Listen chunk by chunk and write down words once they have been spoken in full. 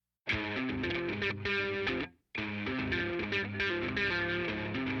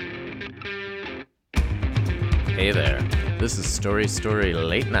Hey there, this is Story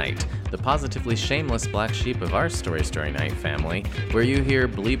Late-Night, the positively shameless black sheep of our Story Night family, where you hear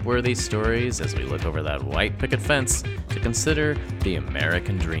bleep-worthy stories as we look over that white picket fence to consider the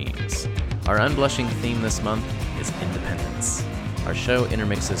American dreams. Our unblushing theme this month is independence. Our show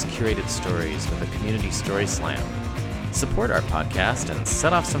intermixes curated stories with a community story slam. Support our podcast and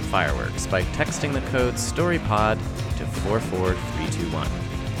set off some fireworks by texting the code STORYPOD to 44321.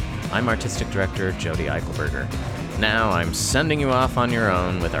 I'm Artistic Director Jody Eichelberger. Now I'm sending you off on your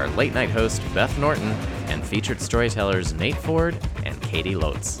own with our late night host Beth Norton and featured storytellers Nate Ford and Katie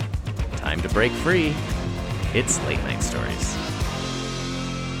Lotz. Time to break free. It's Late Night Stories.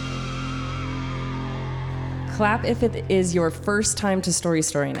 Clap if it is your first time to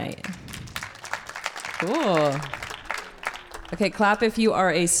Story Night. Cool. Okay, clap if you are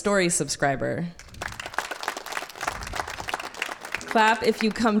a Story subscriber. Clap if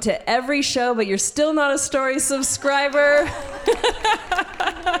you come to every show, but you're still not a Story subscriber.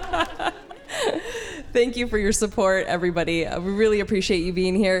 Thank you for your support, everybody. We really appreciate you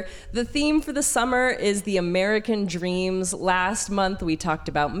being here. The theme for the summer is the American dreams. Last month, we talked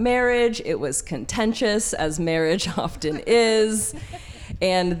about marriage. It was contentious, as marriage often is.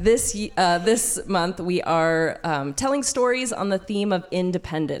 And this month, we are telling stories on the theme of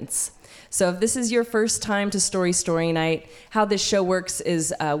independence. So if this is your first time to Story Night, how this show works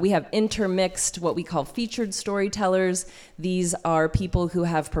is we have intermixed, what we call featured storytellers. These are people who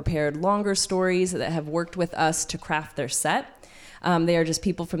have prepared longer stories that have worked with us to craft their set. They are just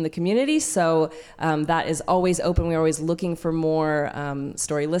people from the community, so that is always open. We're always looking for more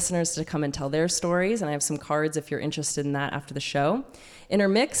story listeners to come and tell their stories, and I have some cards if you're interested in that after the show.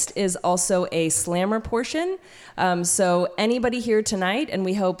 Intermixed is also a slammer portion, so anybody here tonight, and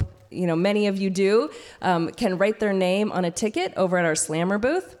we hope many of you do, can write their name on a ticket over at our slammer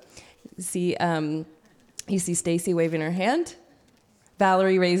booth. You see Stacy waving her hand,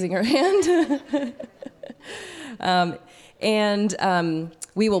 Valerie raising her hand. And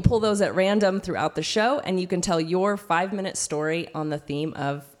we will pull those at random throughout the show, and you can tell your 5-minute story on the theme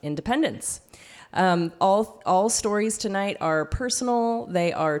of independence. All stories tonight are personal,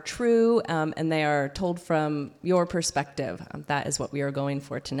 they are true, and they are told from your perspective. That is what we are going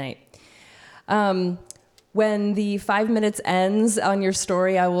for tonight. When the 5 minutes ends on your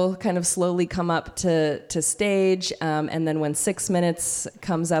story, I will kind of slowly come up to stage, and then when 6 minutes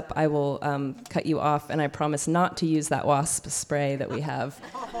comes up, I will cut you off, and I promise not to use that wasp spray that we have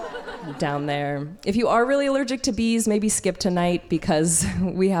down there. If you are really allergic to bees, maybe skip tonight, because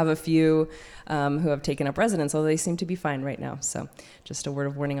we have a few who have taken up residence, although they seem to be fine right now. So just a word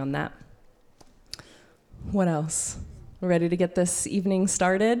of warning on that. What else? We're ready to get this evening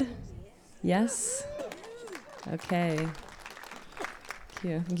started? Yes? Okay. Thank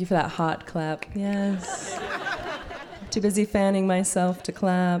you. Thank you for that hot clap. Yes. Too busy fanning myself to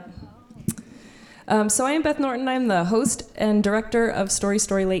clap. So I am Beth Norton. I'm the host and director of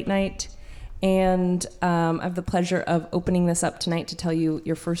Story Late-Night. And I have the pleasure of opening this up tonight to tell you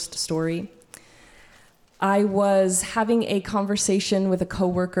your first story. I was having a conversation with a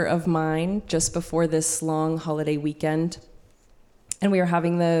coworker of mine just before this long holiday weekend. And we were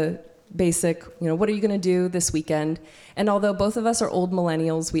having the basic, what are you going to do this weekend? And although both of us are old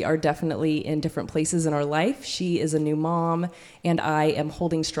millennials, we are definitely in different places in our life. She is a new mom, and I am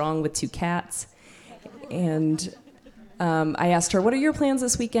holding strong with 2 cats. And I asked her, what are your plans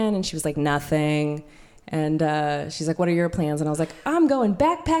this weekend? And she was like, nothing. And she's like, what are your plans? And I was like, I'm going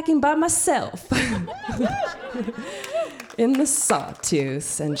backpacking by myself in the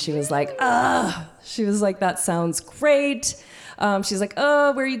Sawtooth. And she was like, she was like, that sounds great. She's like,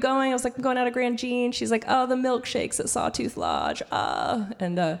 oh, where are you going? I was like, I'm going out of Grand Jean. She's like, oh, the milkshakes at Sawtooth Lodge.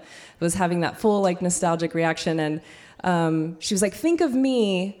 And was having that full nostalgic reaction. And she was like, think of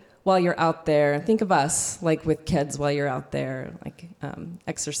me while you're out there. Think of us with kids while you're out there,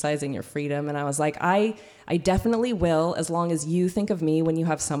 exercising your freedom. And I was like, I definitely will, as long as you think of me when you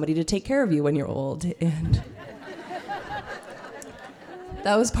have somebody to take care of you when you're old. And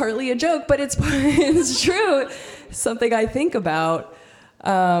that was partly a joke, but it's true. Something I think about.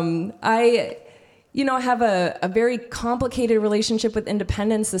 I have a very complicated relationship with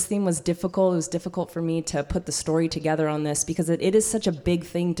independence. This theme was difficult. It was difficult for me to put the story together on this because it is such a big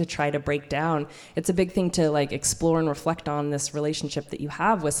thing to try to break down. It's a big thing to explore and reflect on, this relationship that you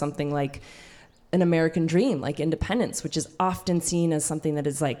have with something like an American dream, like independence, which is often seen as something that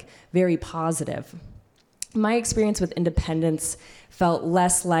is very positive. my experience with independence felt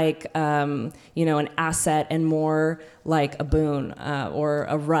less like, an asset and more like a boon or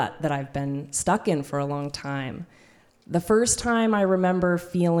a rut that I've been stuck in for a long time. The first time I remember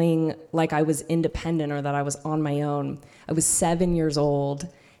feeling like I was independent or that I was on my own, I was 7 years old,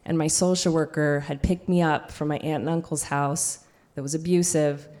 and my social worker had picked me up from my aunt and uncle's house that was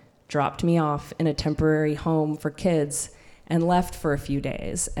abusive, dropped me off in a temporary home for kids, and left for a few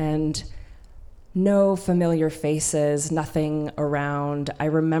days. And no familiar faces, nothing around. I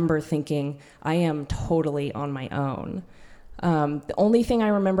remember thinking, I am totally on my own. The only thing I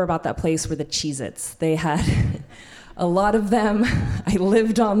remember about that place were the Cheez-Its. They had a lot of them. I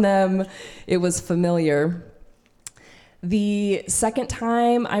lived on them. It was familiar. The second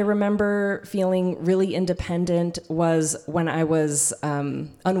time I remember feeling really independent was when I was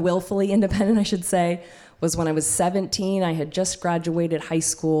unwillfully independent, I should say, was when I was 17. I had just graduated high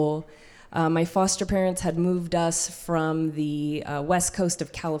school. My foster parents had moved us from the west coast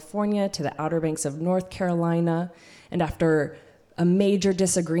of California to the Outer Banks of North Carolina. And after a major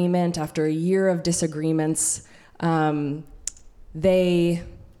disagreement, after a year of disagreements, they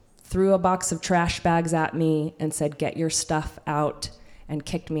threw a box of trash bags at me and said, "Get your stuff out," and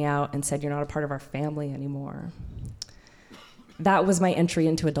kicked me out and said, "You're not a part of our family anymore." That was my entry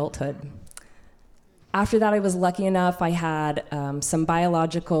into adulthood. After that, I was lucky enough, I had some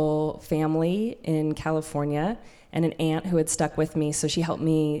biological family in California and an aunt who had stuck with me, so she helped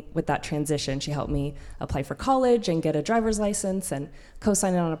me with that transition. She helped me apply for college and get a driver's license and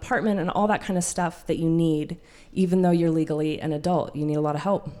co-sign on an apartment and all that kind of stuff that you need, even though you're legally an adult. You need a lot of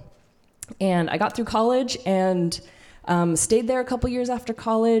help. And I got through college and stayed there a couple years after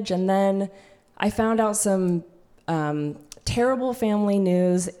college, and then I found out some terrible family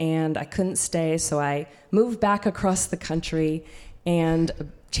news, and I couldn't stay, so I moved back across the country and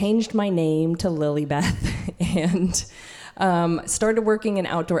changed my name to Lilybeth and started working in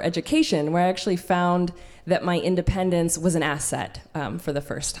outdoor education, where I actually found that my independence was an asset for the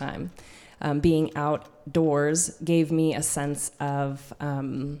first time. Being outdoors gave me a sense of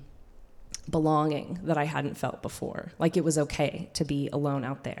belonging that I hadn't felt before, like it was okay to be alone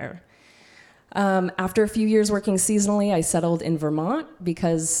out there. After a few years working seasonally, I settled in Vermont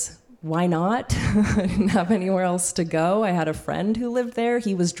because why not? I didn't have anywhere else to go. I had a friend who lived there.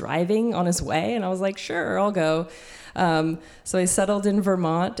 He was driving on his way, and I was like, sure, I'll go. So I settled in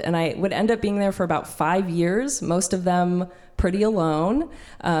Vermont, and I would end up being there for about 5 years, most of them pretty alone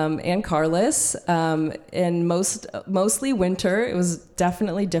and carless, and mostly winter. It was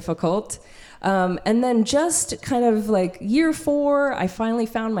definitely difficult. And then just kind of like year 4, I finally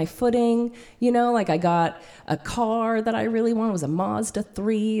found my footing. I got a car that I really wanted. It was a Mazda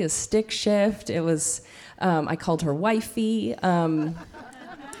 3, a stick shift. It was, I called her wifey. I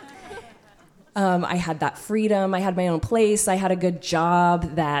had that freedom. I had my own place. I had a good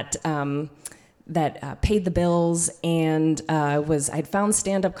job that paid the bills, and I'd found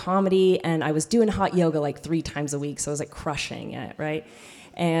stand-up comedy, and I was doing hot yoga like 3 times a week, so I was like crushing it, right?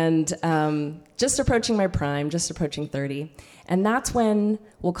 And just approaching my prime, just approaching 30. And that's when,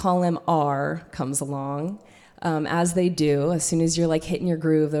 we'll call him R, comes along, as they do. As soon as you're like hitting your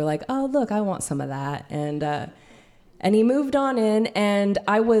groove, they're like, oh, look, I want some of that. And he moved on in, and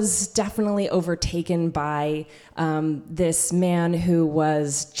I was definitely overtaken by this man who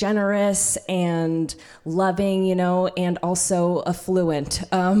was generous and loving, and also affluent.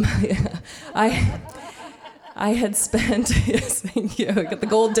 I had spent, yes, thank you. Got the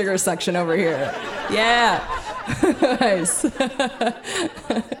gold digger section over here. Yeah, nice.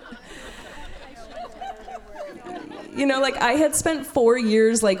 I had spent 4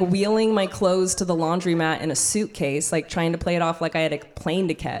 years wheeling my clothes to the laundromat in a suitcase, trying to play it off like I had a plane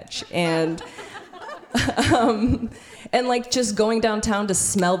to catch, and just going downtown to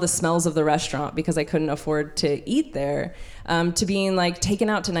smell the smells of the restaurant because I couldn't afford to eat there, to being taken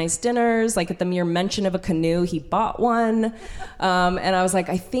out to nice dinners, at the mere mention of a canoe, he bought one, and I was like,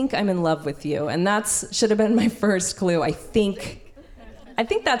 I think I'm in love with you, and should have been my first clue. I think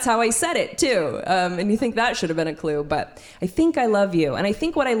that's how I said it too, and you think that should have been a clue, but I think I love you, and I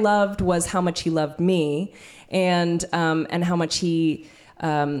think what I loved was how much he loved me, and how much he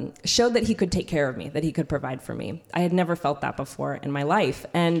showed that he could take care of me, that he could provide for me. I had never felt that before in my life.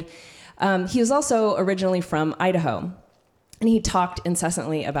 And he was also originally from Idaho, and he talked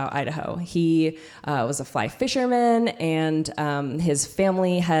incessantly about Idaho. He was a fly fisherman, and his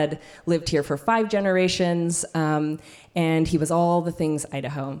family had lived here for 5 generations, and he was all the things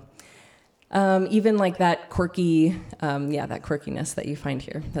Idaho. Even that quirky, that quirkiness that you find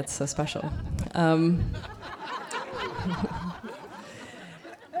here. That's so special.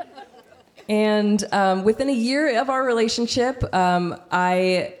 And within a year of our relationship,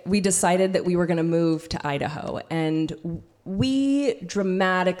 we decided that we were going to move to Idaho. And we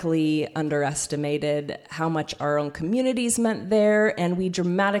dramatically underestimated how much our own communities meant there, and we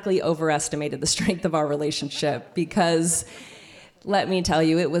dramatically overestimated the strength of our relationship because, let me tell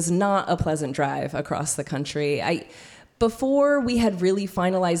you, it was not a pleasant drive across the country. Before we had really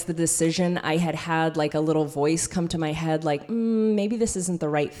finalized the decision, I had like a little voice come to my head like, maybe this isn't the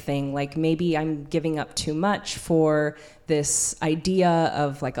right thing. Like maybe I'm giving up too much for this idea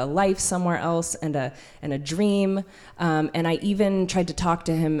of like a life somewhere else and a dream. And I even tried to talk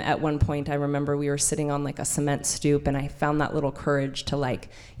to him at one point. I remember we were sitting on like a cement stoop, and I found that little courage to like,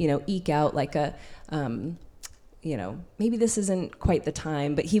 eke out like a, maybe this isn't quite the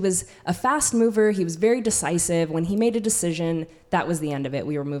time. But he was a fast mover. He was very decisive. When he made a decision, that was the end of it.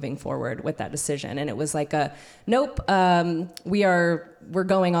 We were moving forward with that decision. And it was like nope, we're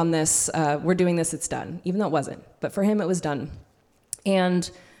going on this. We're doing this. It's done. Even though it wasn't. But for him, it was done. And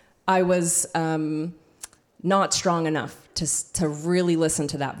I was not strong enough to really listen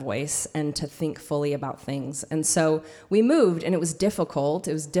to that voice and to think fully about things. And so we moved, and it was difficult.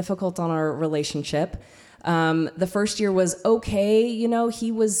 It was difficult on our relationship. The first year was okay.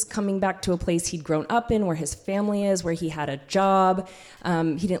 He was coming back to a place he'd grown up in, where his family is, where he had a job.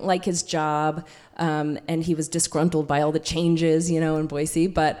 He didn't like his job, and he was disgruntled by all the changes, in Boise.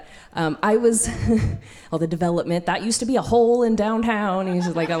 But I was, all the development, that used to be a hole in downtown. He was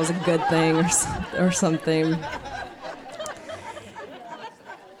just like, that was a good thing or something.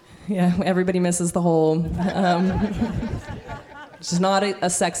 Yeah, everybody misses the hole. Which is not a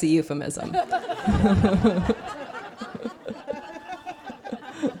sexy euphemism.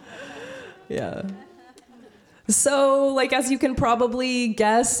 Yeah. So, like, as you can probably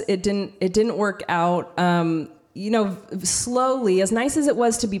guess, it didn't work out. Slowly, as nice as it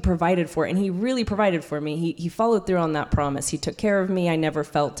was to be provided for, and he really provided for me, he followed through on that promise. He took care of me. I never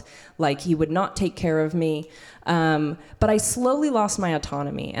felt like he would not take care of me. But I slowly lost my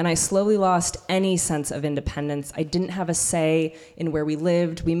autonomy, and I slowly lost any sense of independence. I didn't have a say in where we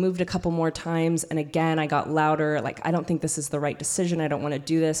lived. We moved a couple more times, and again, I got louder. Like, I don't think this is the right decision. I don't want to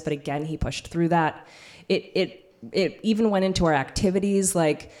do this. But again, he pushed through that. It even went into our activities.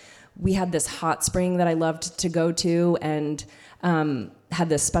 Like, we had this hot spring that I loved to go to, and had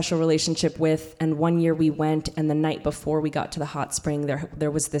this special relationship with. And one year we went, and the night before we got to the hot spring,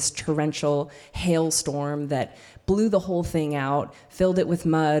 there was this torrential hailstorm that blew the whole thing out, filled it with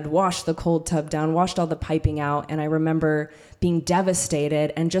mud, washed the cold tub down, washed all the piping out. And I remember being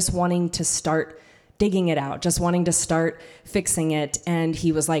devastated and just wanting to start digging it out, just wanting to start fixing it. And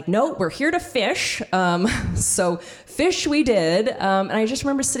he was like, no, we're here to fish. So fish we did. And I just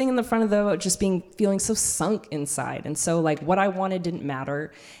remember sitting in the front of the boat, just feeling so sunk inside. And so like what I wanted didn't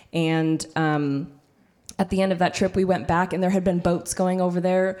matter. And at the end of that trip, we went back, and there had been boats going over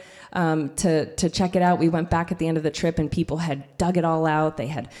there to check it out. We went back at the end of the trip, and people had dug it all out. They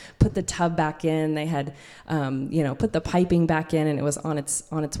had put the tub back in. They had, put the piping back in, and it was on its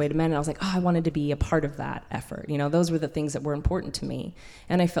way to mend. And I was like, I wanted to be a part of that effort. Those were the things that were important to me,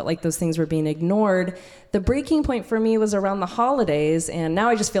 and I felt like those things were being ignored. The breaking point for me was around the holidays, and now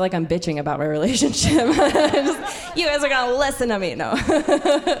I just feel like I'm bitching about my relationship. You guys are gonna listen to me, no.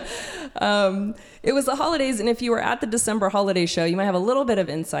 It was the holidays, and if you were at the December holiday show, you might have a little bit of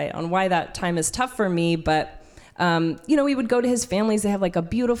insight on why that time is tough for me. But, we would go to his families. They have like a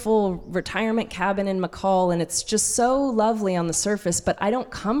beautiful retirement cabin in McCall, and it's just so lovely on the surface, but I don't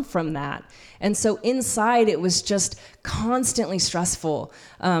come from that. And so inside, it was just constantly stressful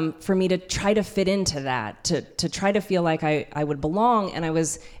for me to try to fit into that, to try to feel like I would belong. And I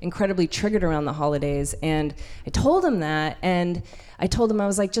was incredibly triggered around the holidays. And I told him that, and I told him, I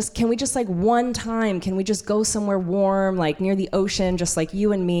was like, can we just like one time, can we just go somewhere warm, like near the ocean, just like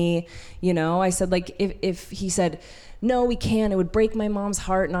you and me? I said, like, if he said, no, we can't. It would break my mom's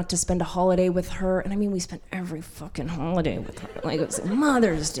heart not to spend a holiday with her. And I mean, we spent every fucking holiday with her. Like, it was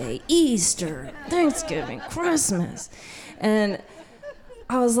Mother's Day, Easter, Thanksgiving, Christmas. And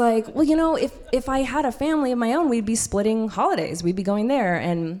I was like, well, if I had a family of my own, we'd be splitting holidays. We'd be going there.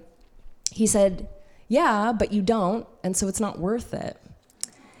 And he said, yeah, but you don't. And so it's not worth it.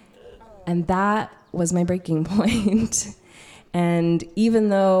 And that was my breaking point. And even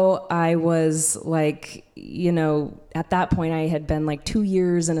though I was like, at that point I had been like 2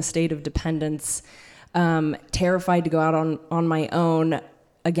 years in a state of dependence, terrified to go out on my own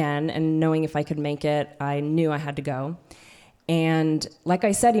again, and knowing if I could make it, I knew I had to go. And like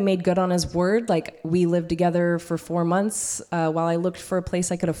I said, he made good on his word. Like, we lived together for 4 months while I looked for a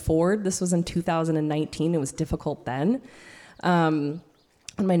place I could afford. This was in 2019. It was difficult then.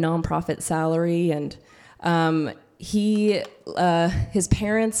 on my nonprofit salary, and his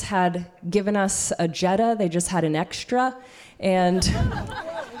parents had given us a Jetta. They just had an extra, and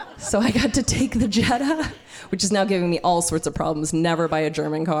so I got to take the Jetta, which is now giving me all sorts of problems. Never buy a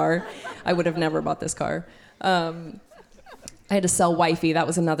German car. I would have never bought this car. I had to sell wifey. That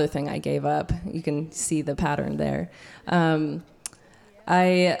was another thing I gave up. You can see the pattern there.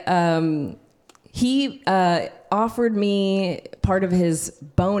 He offered me part of his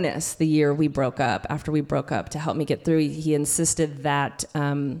bonus the year we broke up, after we broke up, to help me get through. He insisted that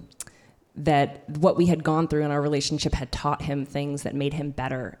that what we had gone through in our relationship had taught him things that made him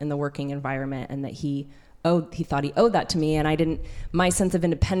better in the working environment, and that he thought he owed that to me. And my sense of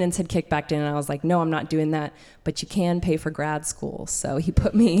independence had kicked back in, and I was like, no, I'm not doing that, but you can pay for grad school. So he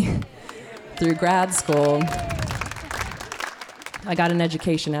put me through grad school. I got an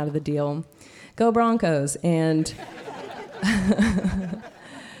education out of the deal. Go Broncos. And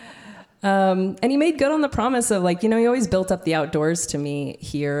and he made good on the promise of, like, he always built up the outdoors to me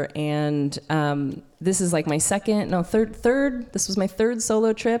here. And this is like my third, this was my third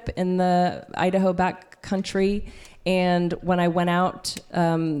solo trip in the Idaho backcountry. And when I went out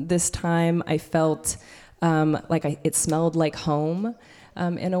this time, I felt it smelled like home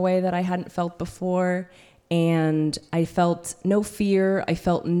in a way that I hadn't felt before. And I felt no fear. I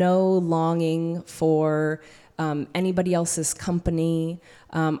felt no longing for anybody else's company.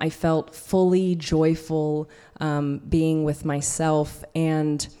 I felt fully joyful being with myself.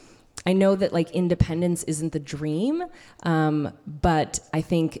 And I know that, like, independence isn't the dream, but I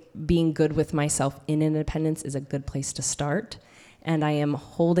think being good with myself in independence is a good place to start. And I am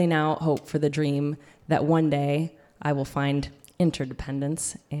holding out hope for the dream that one day I will find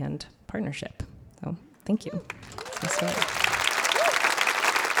interdependence and partnership. So thank you. That's my story.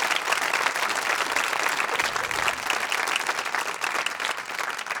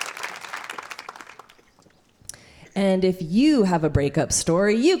 And if you have a breakup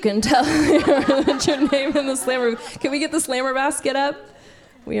story, you can tell your name in the slammer. Can we get the slammer basket up?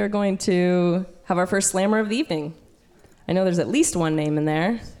 We are going to have our first slammer of the evening. I know there's at least one name in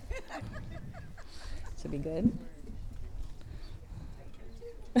there. Should be good.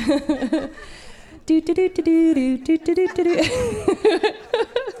 Was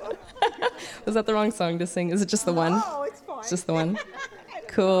that the wrong song to sing? Is it just the one? No, it's fine. It's just the one?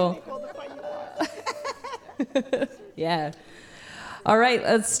 Cool. Yeah. All right,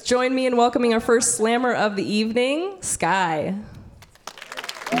 let's join me in welcoming our first slammer of the evening, Sky.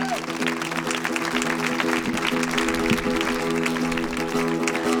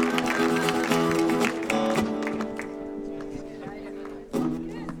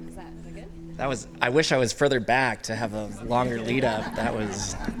 I wish I was further back to have a longer lead up.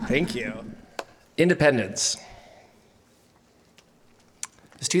 Thank you. Independence.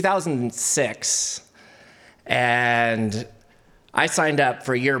 It was 2006, and I signed up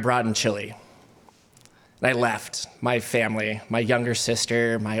for a year abroad in Chile. And I left my family, my younger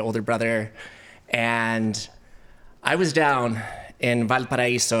sister, my older brother, and I was down in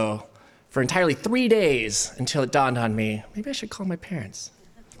Valparaiso for entirely 3 days until it dawned on me, maybe I should call my parents.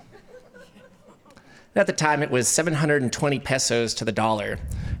 At the time, it was 720 pesos to the dollar.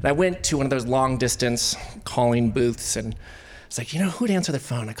 And I went to one of those long-distance calling booths, and it's like, who'd answer the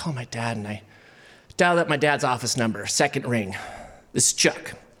phone? I called my dad, and I dialed up my dad's office number. Second ring. This is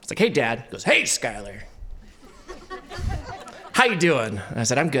Chuck. It's like, hey, Dad. He goes, hey, Skylar. How you doing? And I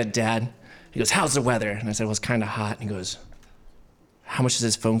said, I'm good, Dad. He goes, how's the weather? And I said, well, it's kind of hot. And he goes, how much is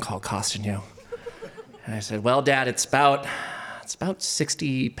this phone call costing you? And I said, well, Dad, it's about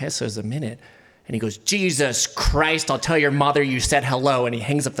 60 pesos a minute. And he goes, Jesus Christ, I'll tell your mother you said hello. And he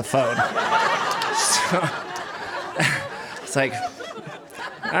hangs up the phone. So it's like,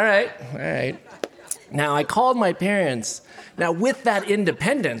 all right. Now, I called my parents. Now, with that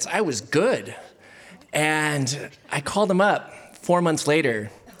independence, I was good. And I called them up 4 months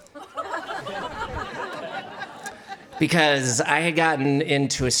later because I had gotten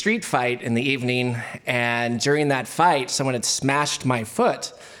into a street fight in the evening. And during that fight, someone had smashed my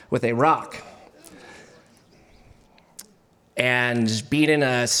foot with a rock. And being in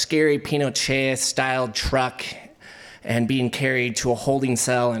a scary Pinochet-style truck and being carried to a holding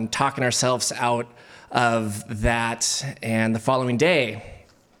cell and talking ourselves out of that. And the following day,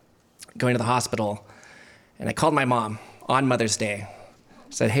 going to the hospital, and I called my mom on Mother's Day. I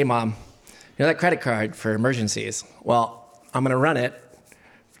said, hey, Mom, that credit card for emergencies? Well, I'm going to run it.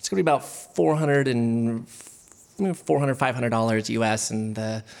 It's going to be about $500 US, and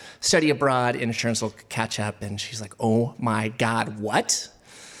the study abroad insurance will catch up. And she's like, oh my God, what?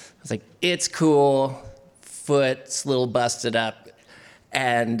 I was like, it's cool, foot's a little busted up.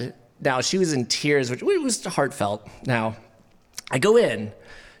 And now she was in tears, which was heartfelt. Now, I go in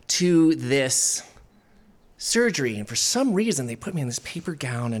to this surgery, and for some reason, they put me in this paper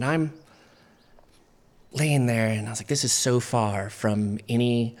gown, and I'm laying there, and I was like, this is so far from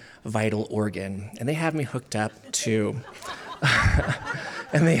any vital organ. And they have me hooked up to,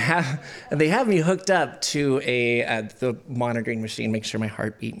 and they have me hooked up to the monitoring machine, make sure my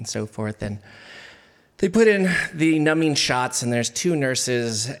heartbeat and so forth. And they put in the numbing shots, and there's 2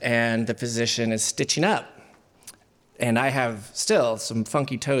 nurses, and the physician is stitching up. And I have still some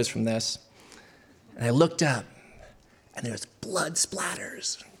funky toes from this. And I looked up, and there's blood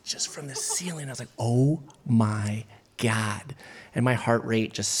splatters just from the ceiling. I was like, oh my God. And my heart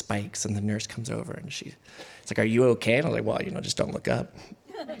rate just spikes, and the nurse comes over, and it's like, are you okay? And I was like, well, just don't look up.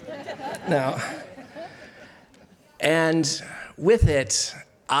 No. And with it,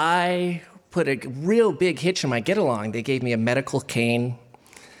 I put a real big hitch in my get-along. They gave me a medical cane,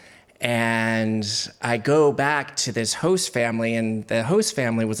 and I go back to this host family, and the host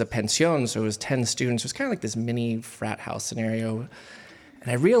family was a pension, so it was 10 students. It was kind of like this mini frat house scenario. And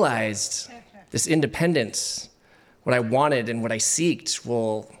I realized this independence, what I wanted and what I seeked,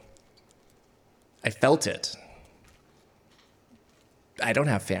 well, I felt it. I don't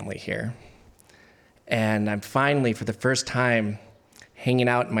have family here. And I'm finally, for the first time, hanging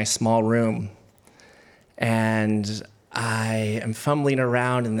out in my small room. And I am fumbling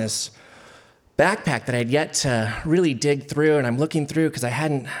around in this backpack that I had yet to really dig through. And I'm looking through because I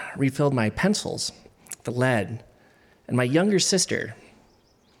hadn't refilled my pencils, the lead. And my younger sister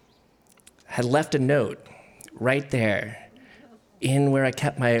had left a note right there in where I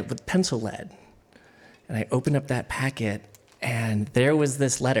kept my pencil lead. And I opened up that packet, and there was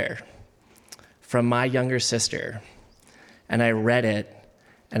this letter from my younger sister. And I read it,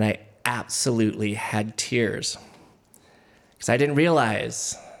 and I absolutely had tears. Because I didn't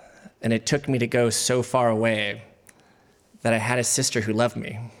realize, and it took me to go so far away, that I had a sister who loved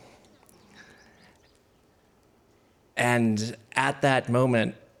me. And at that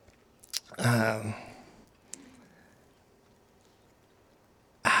moment,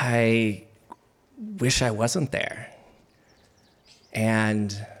 I wish I wasn't there.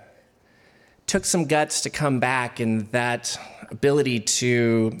 And took some guts to come back, and that ability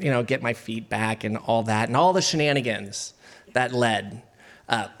to, get my feet back and all that, and all the shenanigans that led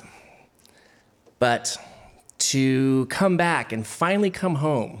up. But to come back and finally come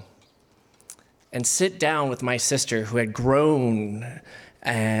home and sit down with my sister who had grown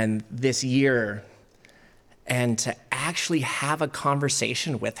and this year, and to actually have a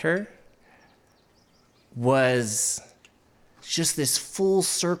conversation with her was just this full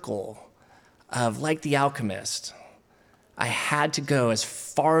circle of, like the alchemist, I had to go as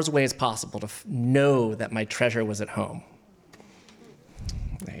far away as possible to know that my treasure was at home.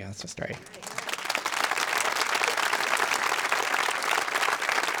 There you go, that's the story.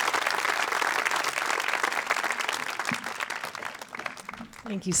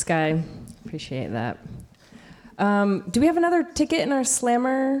 Thank you, Sky. Appreciate that. Do we have another ticket in our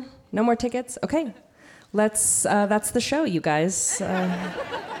slammer? No more tickets? Okay. That's the show, you guys.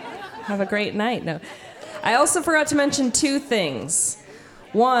 Have a great night. No. I also forgot to mention 2 things.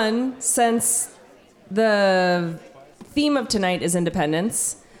 One, since the theme of tonight is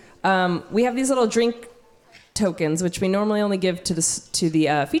independence, we have these little drink tokens, which we normally only give to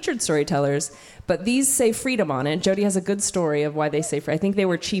the featured storytellers, but these say freedom on it. Jody has a good story of why they say freedom. I think they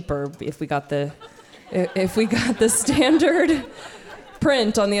were cheaper if we got the standard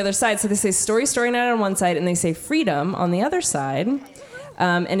print on the other side. So they say story night on one side, and they say freedom on the other side.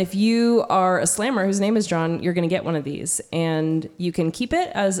 And if you are a slammer whose name is John, you're going to get one of these. And you can keep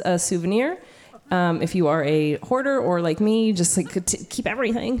it as a souvenir. If you are a hoarder or like me, just keep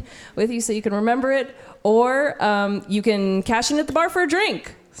everything with you so you can remember it. Or you can cash in at the bar for a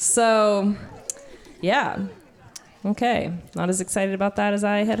drink. So, yeah. Okay. Not as excited about that as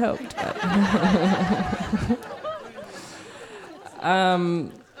I had hoped. But.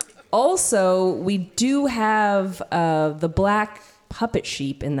 Also, we do have the black puppet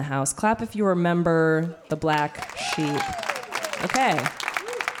sheep in the house. Clap if you remember the black sheep. Okay.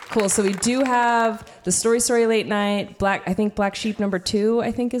 Cool. So we do have the Story Late-Night, Black Sheep number 2,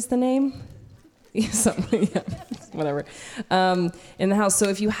 I think is the name. Something, yeah, whatever. In the house. So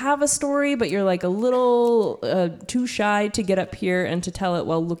if you have a story, but you're like a little too shy to get up here and to tell it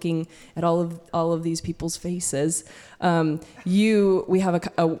while looking at all of these people's faces, we have a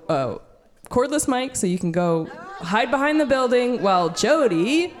cordless mic, so you can go hide behind the building while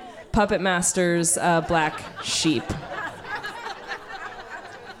Jody puppet masters Black Sheep.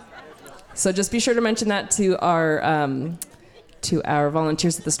 So just be sure to mention that to our to our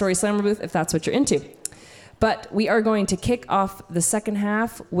volunteers at the Story Slammer booth if that's what you're into. But we are going to kick off the second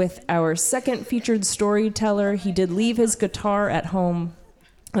half with our second featured storyteller. He did leave his guitar at home,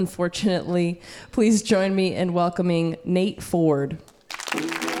 unfortunately. Please join me in welcoming Nate Ford.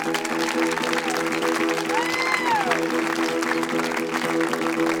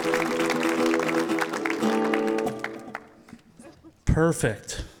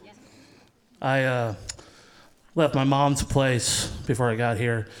 Perfect. I left my mom's place before I got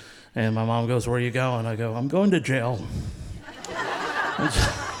here, and my mom goes, "Where are you going?" I go, "I'm going to jail."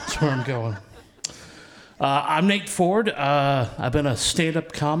 That's where I'm going. I'm Nate Ford. I've been a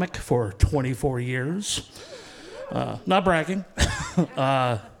stand-up comic for 24 years. Not bragging.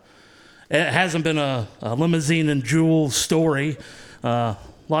 It hasn't been a limousine and jewel story. A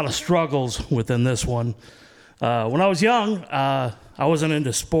lot of struggles within this one. When I was young, I wasn't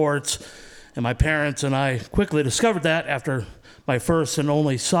into sports, and my parents and I quickly discovered that after my first and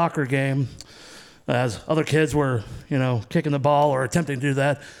only soccer game. As other kids were, kicking the ball or attempting to do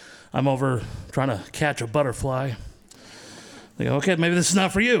that, I'm over trying to catch a butterfly. They go, "Okay, maybe this is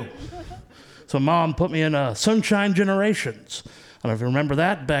not for you." So Mom put me in Sunshine Generations. I don't know if you remember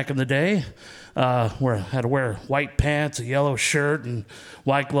that back in the day, where I had to wear white pants, a yellow shirt, and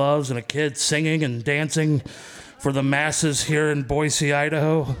white gloves, and a kid singing and dancing for the masses here in Boise,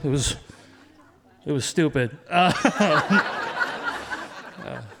 Idaho. It was stupid.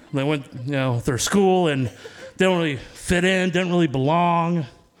 They went, through school and didn't really fit in, didn't really belong.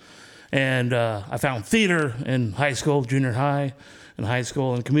 And I found theater in high school, junior high, and high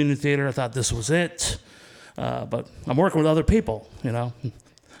school, and community theater. I thought this was it. But I'm working with other people,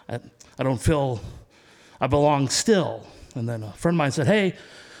 I don't feel I belong still. And then a friend of mine said, "Hey,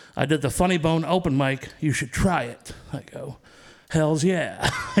 I did the Funny Bone open mic. You should try it." I go, "Hells yeah,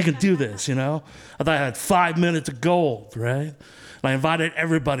 I can do this, I thought I had 5 minutes of gold, right? And I invited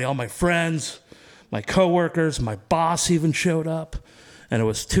everybody, all my friends, my coworkers, my boss even showed up. And it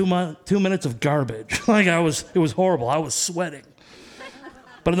was 2 minutes of garbage. It was horrible. I was sweating.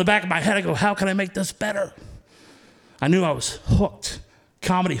 But in the back of my head, I go, how can I make this better? I knew I was hooked.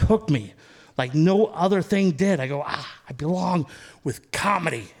 Comedy hooked me like no other thing did. I go, I belong with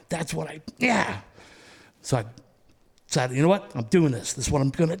comedy. That's what So I decided, you know what? I'm doing this. This is what I'm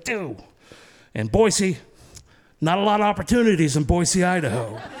going to do. And Boise, not a lot of opportunities in Boise,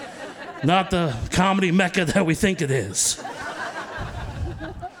 Idaho. Not the comedy mecca that we think it is.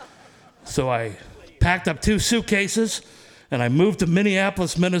 So I packed up 2 suitcases and I moved to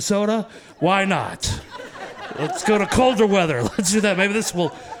Minneapolis, Minnesota. Why not? Let's go to colder weather. Let's do that. Maybe this will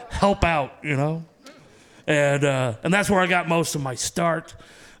help out, And that's where I got most of my start,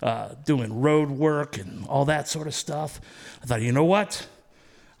 doing road work and all that sort of stuff. I thought, you know what?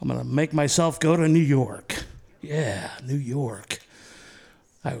 I'm going to make myself go to New York. Yeah, New York.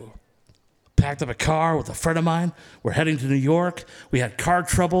 I packed up a car with a friend of mine. We're heading to New York. We had car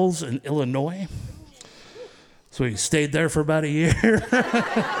troubles in Illinois. So we stayed there for about a year.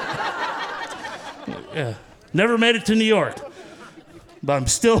 Yeah. Never made it to New York. But I'm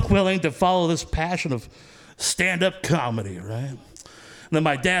still willing to follow this passion of stand-up comedy, right? And then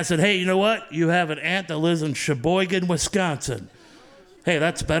my dad said, "Hey, you know what? You have an aunt that lives in Sheboygan, Wisconsin." Hey,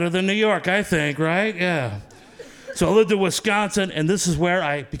 that's better than New York, I think, right? Yeah. So I lived in Wisconsin, and this is where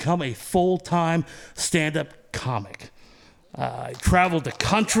I become a full-time stand-up comic. I traveled the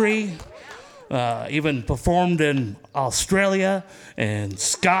country, even performed in Australia and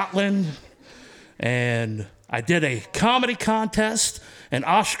Scotland, and I did a comedy contest in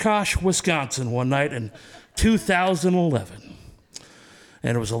Oshkosh, Wisconsin one night in 2011.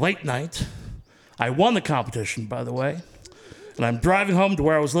 And it was a late night. I won the competition, by the way. And I'm driving home to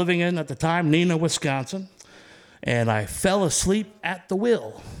where I was living in at the time, Neenah, Wisconsin. And I fell asleep at the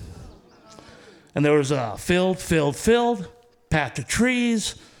wheel. And there was a filled, patch of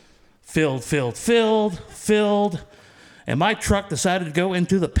trees, filled. And my truck decided to go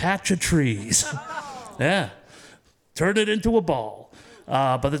into the patch of trees. Yeah, turned it into a ball.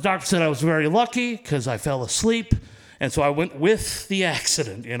 But the doctor said I was very lucky because I fell asleep. And so I went with the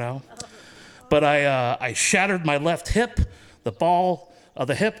accident, But I shattered my left hip. The ball of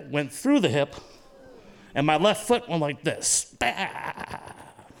the hip went through the hip. And my left foot went like this. Bah!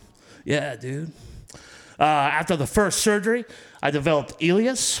 Yeah, dude. After the first surgery, I developed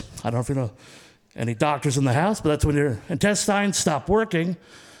ileus. I don't know if you know any doctors in the house, but that's when your intestines stop working.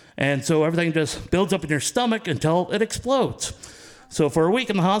 And so everything just builds up in your stomach until it explodes. So for a week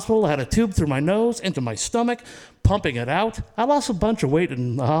in the hospital, I had a tube through my nose into my stomach, pumping it out. I lost a bunch of weight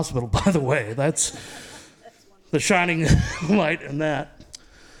in the hospital, by the way. That's the shining light in that.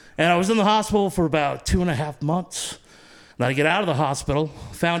 And I was in the hospital for about 2.5 months. Then I get out of the hospital,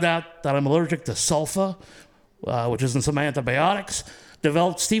 found out that I'm allergic to sulfa, which is in some antibiotics,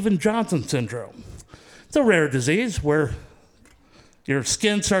 developed Stephen Johnson syndrome. It's a rare disease where your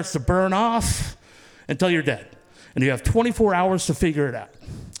skin starts to burn off until you're dead. And you have 24 hours to figure it out.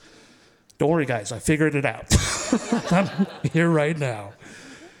 Don't worry, guys, I figured it out. I'm here right now.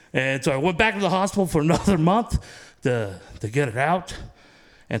 And so I went back to the hospital for another month to get it out.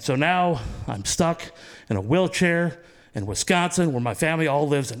 And so now I'm stuck in a wheelchair in Wisconsin, where my family all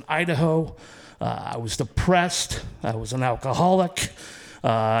lives in Idaho. I was depressed. I was an alcoholic.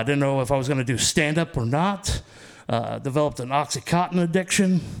 I didn't know if I was going to do stand-up or not. Developed an Oxycontin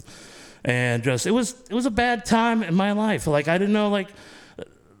addiction. And just, it was a bad time in my life. Like, I didn't know, like,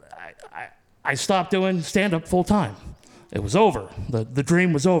 I stopped doing stand-up full time. It was over. The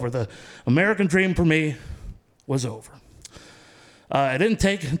dream was over. The American dream for me was over. It didn't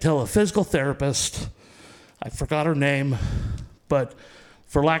take until a physical therapist, I forgot her name, but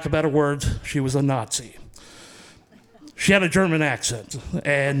for lack of better words, she was a Nazi. She had a German accent,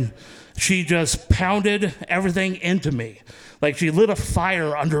 and she just pounded everything into me. Like, she lit a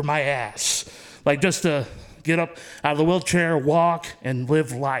fire under my ass, like, just to get up out of the wheelchair, walk, and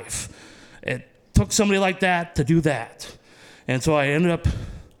live life. It took somebody like that to do that. And so I ended up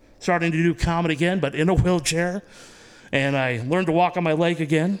starting to do comedy again, but in a wheelchair. And I learned to walk on my leg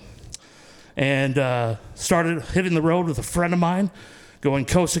again, and started hitting the road with a friend of mine, going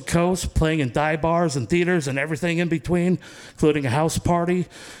coast to coast, playing in dive bars and theaters and everything in between, including a house party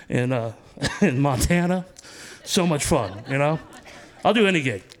in Montana. So much fun, you know? I'll do any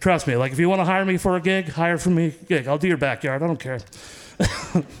gig, trust me. Like, if you want to hire me for a gig, hire for me a gig. I'll do your backyard, I don't care.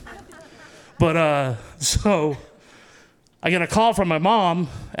 But so I get a call from my mom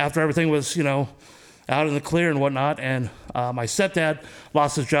after everything was, you know, out in the clear and whatnot, and my stepdad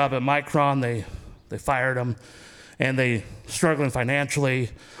lost his job at Micron. They fired him, and they struggling financially.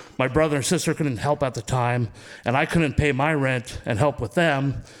 My brother and sister couldn't help at the time, and I couldn't pay my rent and help with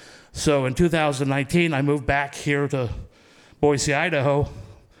them. So in 2019, I moved back here to Boise, Idaho.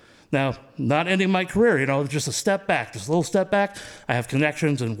 Now, not ending my career, you know, just a step back, just a little step back. I have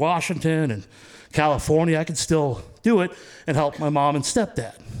connections in Washington and California. I can still do it and help my mom and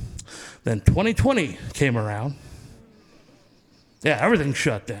stepdad. Then 2020 came around. Yeah, everything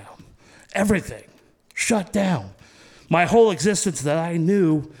shut down. Everything shut down. My whole existence that I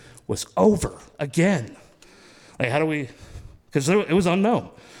knew was over again. Like, how do we, because it was unknown.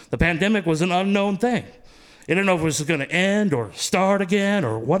 The pandemic was an unknown thing. You didn't know if it was going to end or start again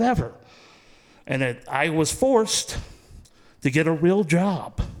or whatever. And I was forced to get a real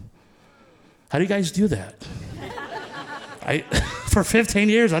job. How do you guys do that? For 15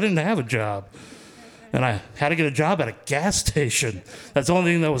 years, I didn't have a job. And I had to get a job at a gas station. That's the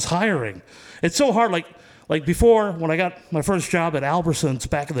only thing that was hiring. It's so hard. Like before, when I got my first job at Albertsons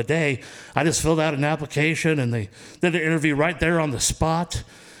back in the day, I just filled out an application and they did an interview right there on the spot.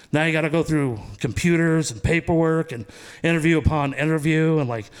 Now you got to go through computers and paperwork and interview upon interview. And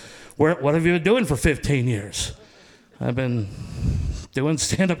like, what have you been doing for 15 years? I've been doing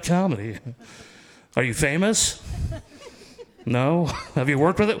stand-up comedy. Are you famous? No? Have you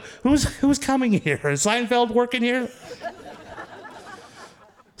worked with it? Who's coming here? Is Seinfeld working here?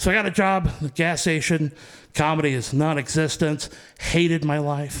 So I got a job at the gas station. Comedy is non-existent. Hated my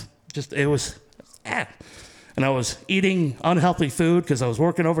life. It was. And I was eating unhealthy food because I was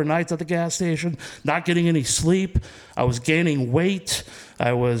working overnights at the gas station, not getting any sleep. I was gaining weight.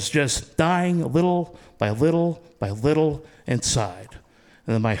 I was just dying little by little by little inside.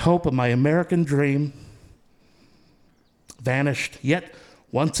 And then my hope of my American dream vanished yet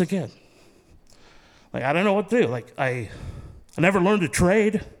once again. Like, I don't know what to do. Like, I never learned a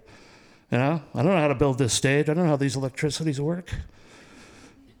trade. You know, I don't know how to build this stage. I don't know how these electricities work.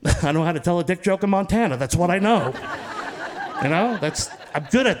 I know how to tell a dick joke in Montana. That's what I know. You know, I'm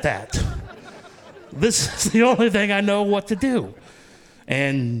good at that. This is the only thing I know what to do.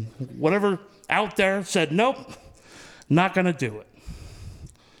 And whatever out there said, nope, not gonna do it.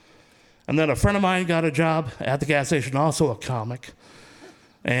 And then a friend of mine got a job at the gas station, also a comic.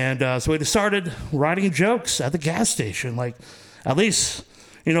 And so we started writing jokes at the gas station, like, at least,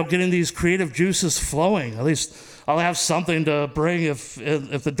 you know, getting these creative juices flowing. At least I'll have something to bring if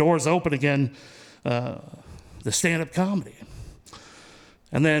the doors open again, the stand-up comedy.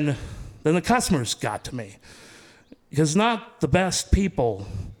 And then the customers got to me. Because not the best people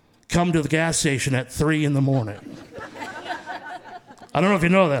come to the gas station at 3 a.m. I don't know if you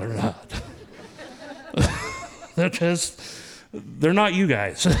know that or not. They're not you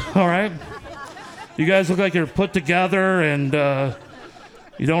guys, all right? You guys look like you're put together and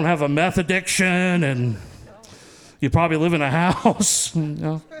you don't have a meth addiction and You probably live in a house. You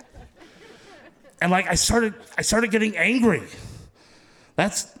know? And like I started getting angry.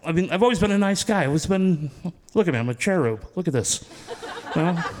 I've always been a nice guy. Look at me, I'm a cherub. Look at this. You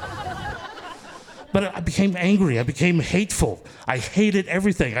know? But I became angry. I became hateful. I hated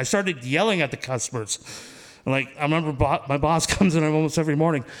everything. I started yelling at the customers. And like, I remember my boss comes in almost every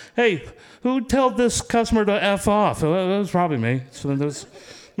morning. Hey, who told this customer to F off? Well, it was probably me. So it was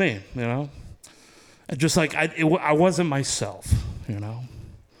me, you know? And just like, I wasn't myself, you know?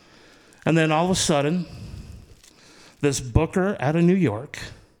 And then all of a sudden, this booker out of New York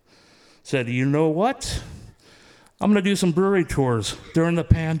said, you know what? I'm gonna do some brewery tours during the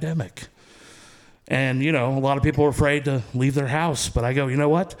pandemic. And, you know, a lot of people are afraid to leave their house. But I go, you know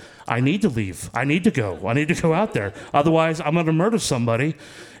what? I need to leave. I need to go. I need to go out there. Otherwise, I'm going to murder somebody,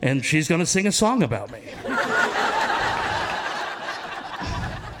 and she's going to sing a song about me.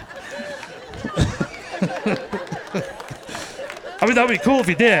 I mean, that would be cool if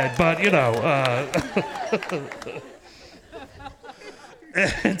he did, but, you know.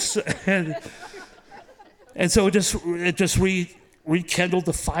 And so it just rekindled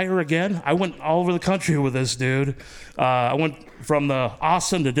the fire again. I went all over the country with this dude. I went from the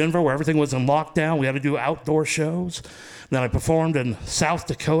Austin to Denver, where everything was in lockdown. We had to do outdoor shows. Then I performed in South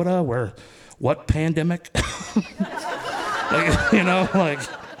Dakota, where what pandemic? Like, you know, like,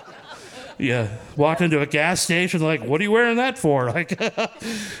 yeah, walked into a gas station, like, what are you wearing that for? Like,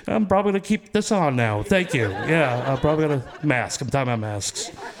 I'm probably gonna keep this on now. Thank you. Yeah, I'm probably gonna mask. I'm talking about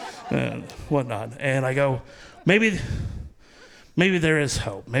masks and whatnot. And I go, maybe there is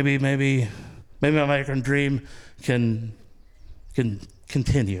hope. Maybe my American dream can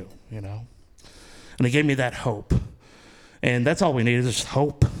continue, you know? And it gave me that hope. And that's all we need is just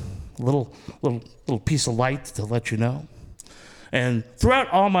hope. A little piece of light to let you know. And throughout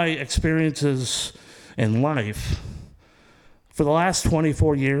all my experiences in life, for the last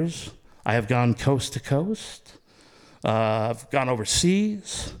 24 years, I have gone coast to coast. I've gone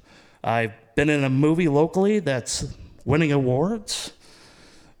overseas. I've been in a movie locally that's winning awards.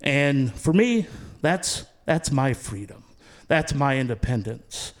 And for me, that's my freedom. That's my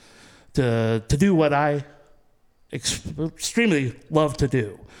independence to do what I extremely love to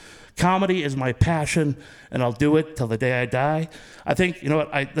do. Comedy is my passion, and I'll do it till the day I die. I think, you know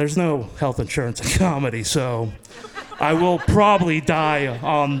what, there's no health insurance in comedy, so I will probably die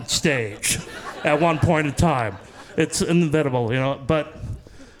on stage at one point in time. It's inevitable, you know, but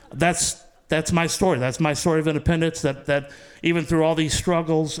that's my story. That's my story of independence, that even through all these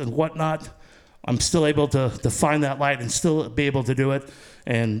struggles and whatnot, I'm still able to find that light and still be able to do it.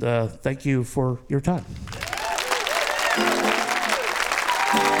 And thank you for your time.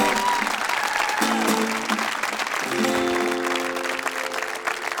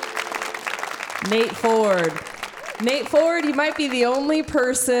 Nate Ford. Nate Ford, you might be the only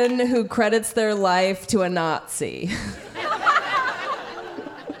person who credits their life to a Nazi.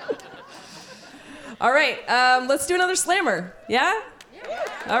 All right, let's do another slammer. Yeah?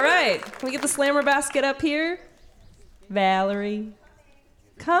 All right. Can we get the slammer basket up here? Valerie.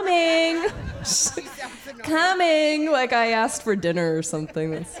 Coming. Coming. Like I asked for dinner or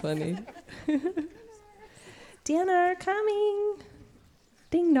something. That's funny. Dinner coming.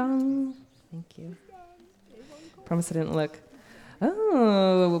 Ding dong. Thank you. Promise I didn't look.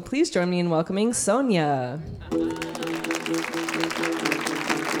 Oh, well, please join me in welcoming Sonia.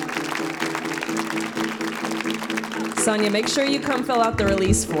 Sonia, make sure you come fill out the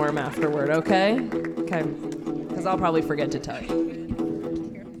release form afterward, okay? Okay. Because I'll probably forget to tell you.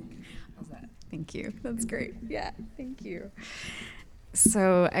 Thank you. That's great. Yeah, thank you.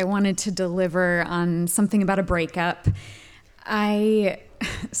 So I wanted to deliver on something about a breakup.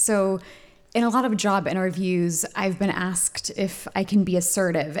 In a lot of job interviews, I've been asked if I can be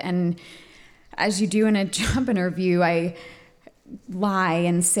assertive. And as you do in a job interview, I lie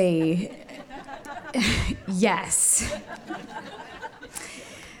and say, yes.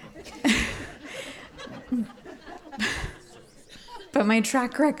 But my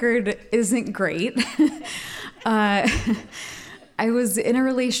track record isn't great. I was in a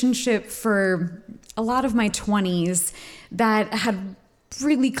relationship for a lot of my 20s that had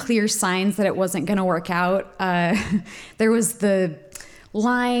really clear signs that it wasn't going to work out. There was the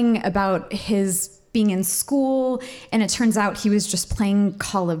lying about his being in school, and it turns out he was just playing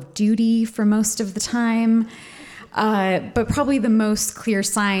Call of Duty for most of the time. But probably the most clear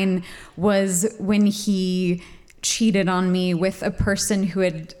sign was when he cheated on me with a person who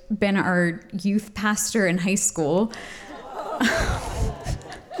had been our youth pastor in high school.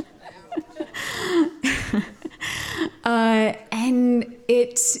 And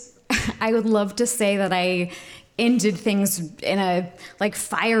I would love to say that I ended things in a like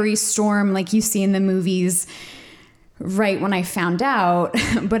fiery storm like you see in the movies right when I found out.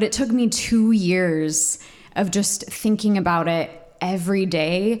 But it took me 2 years of just thinking about it every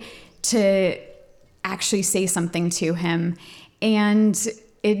day to actually say something to him. And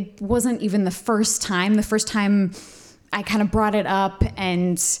it wasn't even the first time. The first time I kind of brought it up,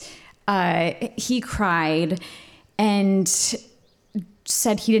 and he cried and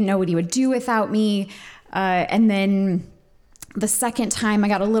said he didn't know what he would do without me. And then the second time I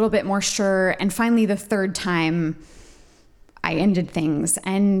got a little bit more sure. And finally the third time I ended things.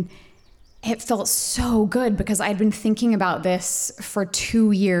 And it felt so good because I'd been thinking about this for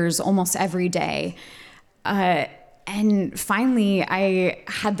 2 years, almost every day. And finally I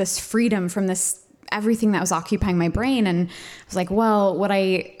had this freedom from everything that was occupying my brain. And I was like, well, what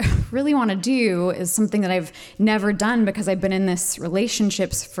I really want to do is something that I've never done because I've been in this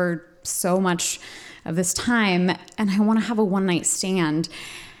relationships for so much of this time, and I want to have a one-night stand.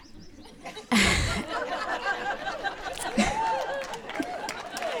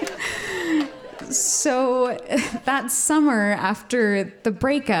 So that summer after the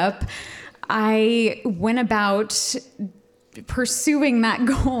breakup, I went about pursuing that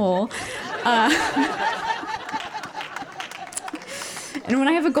goal. And when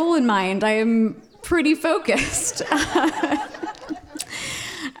I have a goal in mind, I am pretty focused.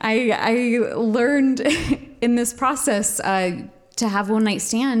 I learned in this process to have one night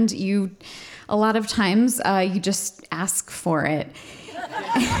stand, a lot of times you just ask for it.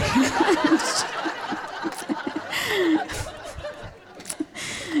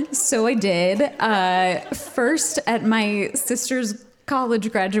 So I did. First at my sister's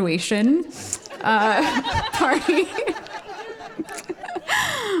college graduation party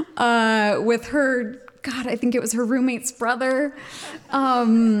with her, God, I think it was her roommate's brother.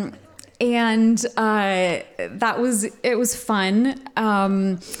 And it was fun.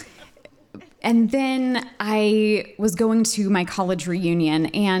 And then I was going to my college reunion,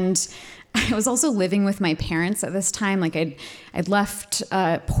 and I was also living with my parents at this time. Like I'd left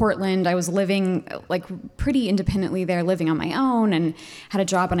Portland. I was living like pretty independently there, living on my own, and had a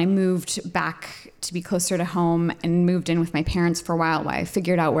job. And I moved back to be closer to home and moved in with my parents for a while I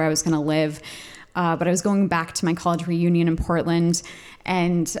figured out where I was going to live. But I was going back to my college reunion in Portland,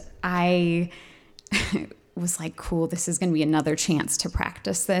 and I was like, cool, this is going to be another chance to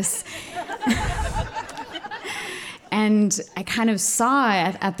practice this. And I kind of saw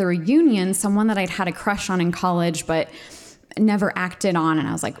at the reunion someone that I'd had a crush on in college, but never acted on. And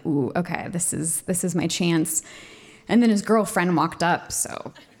I was like, ooh, okay, this is my chance. And then his girlfriend walked up.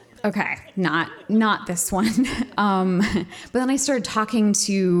 So, okay, not this one. But then I started talking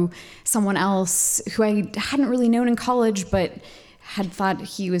to someone else who I hadn't really known in college, but had thought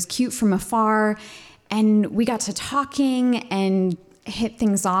he was cute from afar. And we got to talking and hit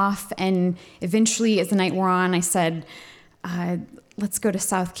things off. And eventually, as the night wore on, I said, let's go to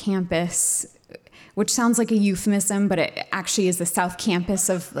South Campus, which sounds like a euphemism, but it actually is the South Campus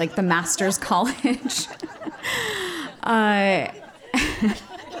of like the Master's College.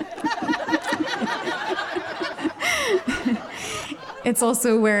 It's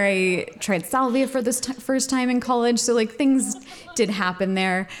also where I tried salvia for this first time in college. So like things did happen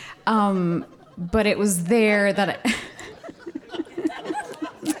there. But it was there that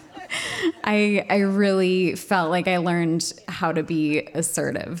I really felt like I learned how to be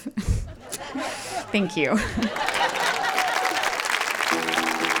assertive. Thank you.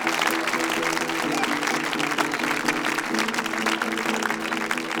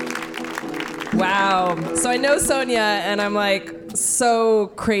 Wow. So I know Sonia, and I'm like so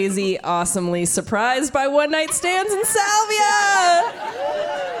crazy, awesomely surprised by one night stands and salvia.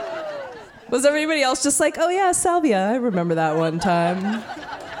 Was everybody else just like, oh yeah, salvia, I remember that one time.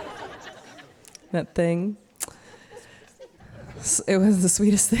 That thing. It was the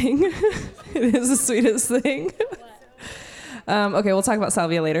sweetest thing. It is the sweetest thing. Okay, we'll talk about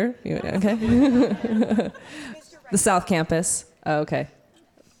salvia later. Okay. The South Campus. Oh, okay.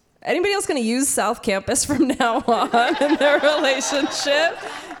 Anybody else going to use South Campus from now on in their relationship?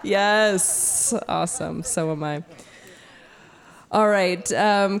 Yes. Awesome. So am I. All right.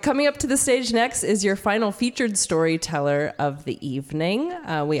 Coming up to the stage next is your final featured storyteller of the evening.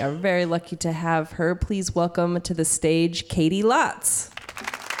 We are very lucky to have her. Please welcome to the stage Katie Lotz.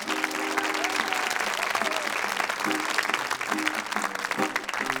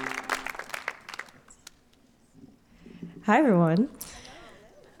 Hi, everyone.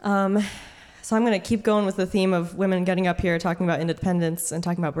 So I'm going to keep going with the theme of women getting up here talking about independence and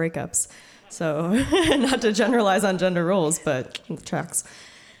talking about breakups. So not to generalize on gender roles, but the tracks.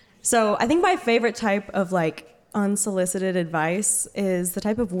 So I think my favorite type of like unsolicited advice is the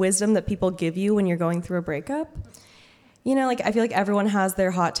type of wisdom that people give you when you're going through a breakup. You know, like I feel like everyone has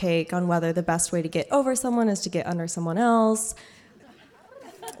their hot take on whether the best way to get over someone is to get under someone else.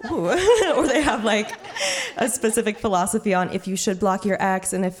 Ooh. Or they have like a specific philosophy on if you should block your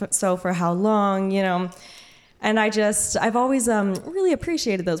ex and if so, for how long, you know. And I've always really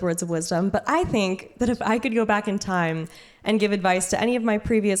appreciated those words of wisdom. But I think that if I could go back in time and give advice to any of my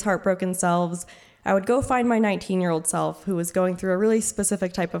previous heartbroken selves, I would go find my 19-year-old self who was going through a really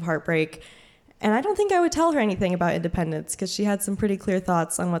specific type of heartbreak. And I don't think I would tell her anything about independence because she had some pretty clear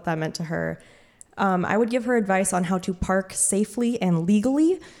thoughts on what that meant to her. I would give her advice on how to park safely and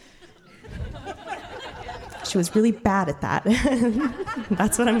legally. She was really bad at that.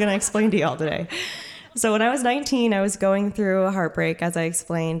 That's what I'm going to explain to y'all today. So when I was 19, I was going through a heartbreak, as I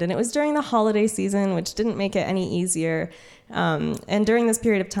explained, and it was during the holiday season, which didn't make it any easier. And during this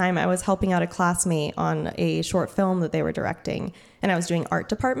period of time, I was helping out a classmate on a short film that they were directing, and I was doing art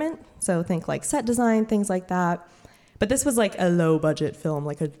department, so think like set design, things like that. But this was like a low-budget film,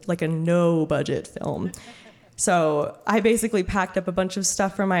 like a no-budget film. So I basically packed up a bunch of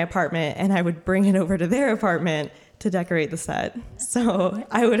stuff from my apartment, and I would bring it over to their apartment to decorate the set. So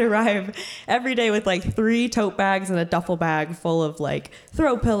I would arrive every day with like 3 tote bags and a duffel bag full of like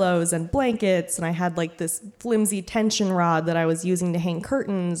throw pillows and blankets, and I had like this flimsy tension rod that I was using to hang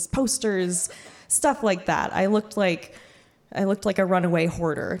curtains, posters, stuff like that. I looked like a runaway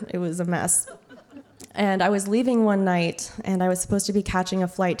hoarder. It was a mess. And I was leaving one night, and I was supposed to be catching a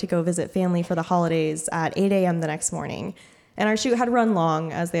flight to go visit family for the holidays at 8 a.m. the next morning. And our shoot had run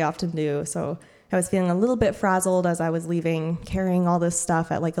long, as they often do, so I was feeling a little bit frazzled as I was leaving, carrying all this stuff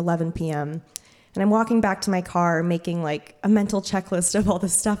at like 11 p.m. And I'm walking back to my car, making like a mental checklist of all the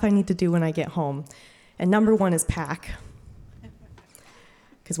stuff I need to do when I get home. And number 1 is pack.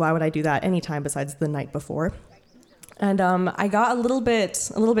 Because why would I do that anytime besides the night before? And I got a little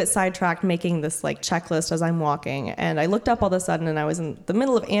bit sidetracked making this like checklist as I'm walking, and I looked up all of a sudden, and I was in the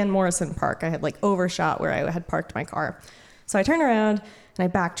middle of Ann Morrison Park. I had like overshot where I had parked my car. So I turned around and I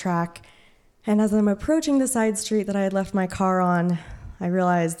backtrack, and as I'm approaching the side street that I had left my car on, I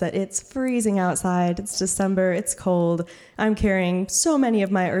realized that it's freezing outside. It's December, it's cold. I'm carrying so many of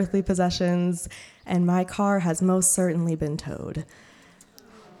my earthly possessions, and my car has most certainly been towed.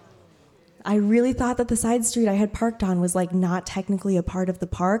 I really thought that the side street I had parked on was like not technically a part of the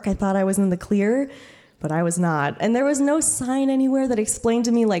park. I thought I was in the clear, but I was not. And there was no sign anywhere that explained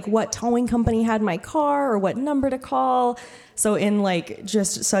to me like what towing company had my car or what number to call. So in like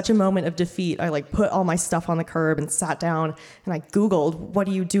just such a moment of defeat, I like put all my stuff on the curb and sat down, and I Googled, what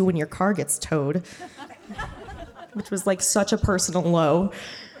do you do when your car gets towed? Which was like such a personal low.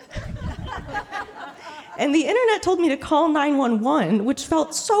 And the internet told me to call 911, which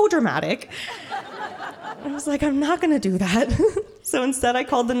felt so dramatic. I was like, I'm not gonna do that. So instead I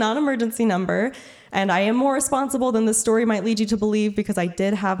called the non-emergency number, and I am more responsible than this story might lead you to believe because I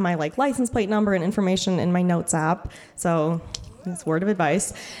did have my like license plate number and information in my notes app. So it's word of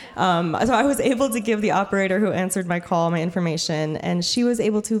advice. So I was able to give the operator who answered my call my information, and she was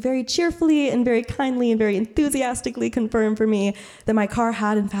able to very cheerfully and very kindly and very enthusiastically confirm for me that my car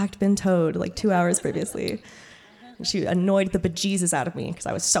had in fact been towed like 2 hours previously. And she annoyed the bejesus out of me because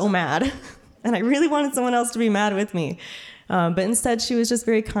I was so mad, and I really wanted someone else to be mad with me. But instead, she was just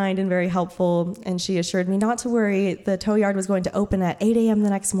very kind and very helpful, and she assured me not to worry. The tow yard was going to open at 8 a.m.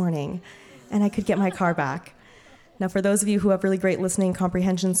 the next morning, and I could get my car back. Now, for those of you who have really great listening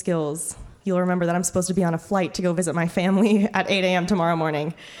comprehension skills, you'll remember that I'm supposed to be on a flight to go visit my family at 8 a.m. tomorrow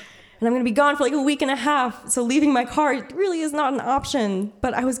morning. And I'm going to be gone for like a week and a half, so leaving my car really is not an option.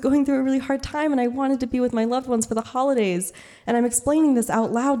 But I was going through a really hard time, and I wanted to be with my loved ones for the holidays. And I'm explaining this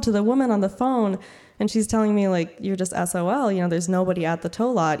out loud to the woman on the phone, and she's telling me, like, you're just SOL. You know, there's nobody at the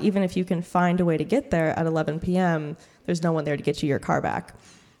tow lot. Even if you can find a way to get there at 11 p.m., there's no one there to get you your car back.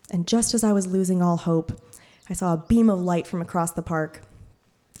 And just as I was losing all hope, I saw a beam of light from across the park.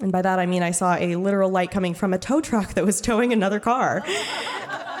 And by that, I mean I saw a literal light coming from a tow truck that was towing another car.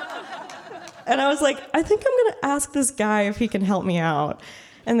 And I was like, I think I'm going to ask this guy if he can help me out.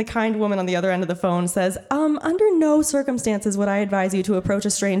 And the kind woman on the other end of the phone says, under no circumstances would I advise you to approach a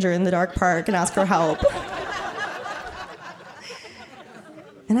stranger in the dark park and ask for help.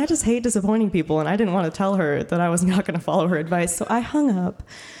 And I just hate disappointing people, and I didn't want to tell her that I was not going to follow her advice, so I hung up.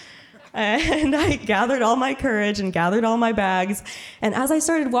 And I gathered all my courage and gathered all my bags. And as I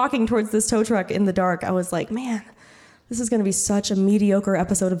started walking towards this tow truck in the dark, I was like, man, this is going to be such a mediocre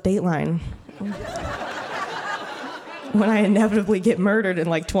episode of Dateline. When I inevitably get murdered in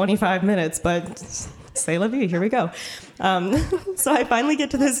like 25 minutes, but C'est la vie, here we go. So I finally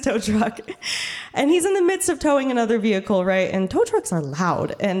get to this tow truck, and he's in the midst of towing another vehicle, right? And tow trucks are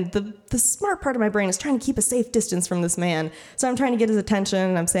loud, and the smart part of my brain is trying to keep a safe distance from this man. So I'm trying to get his attention,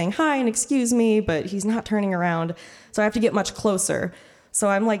 and I'm saying hi and excuse me, but he's not turning around, so I have to get much closer. So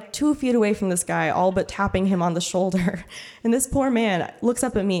I'm like 2 feet away from this guy, all but tapping him on the shoulder. And this poor man looks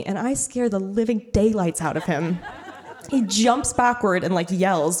up at me, and I scare the living daylights out of him. He jumps backward and like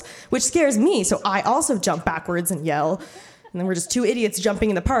yells, which scares me, so I also jump backwards and yell. And then we're just 2 idiots jumping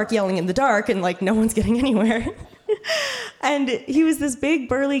in the park, yelling in the dark, and like no one's getting anywhere. And he was this big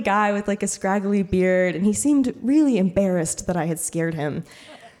burly guy with like a scraggly beard, and he seemed really embarrassed that I had scared him.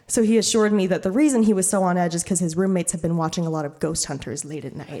 So he assured me that the reason he was so on edge is because his roommates had been watching a lot of ghost hunters late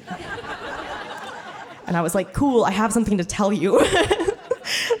at night. And I was like, cool, I have something to tell you.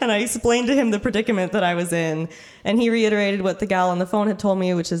 And I explained to him the predicament that I was in. And he reiterated what the gal on the phone had told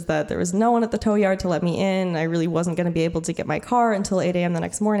me, which is that there was no one at the tow yard to let me in. I really wasn't going to be able to get my car until 8 a.m. the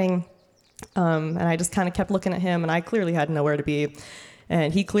next morning. And I just kind of kept looking at him, and I clearly had nowhere to be.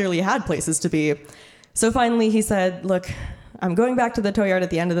 And he clearly had places to be. So finally he said, look, I'm going back to the tow yard at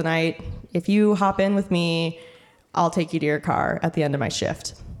the end of the night. If you hop in with me, I'll take you to your car at the end of my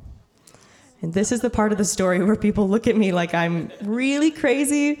shift. And this is the part of the story where people look at me like I'm really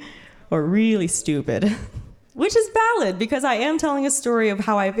crazy or really stupid, which is valid because I am telling a story of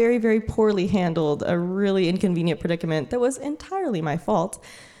how I very, very poorly handled a really inconvenient predicament that was entirely my fault.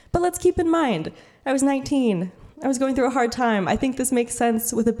 But let's keep in mind, I was 19. I was going through a hard time. I think this makes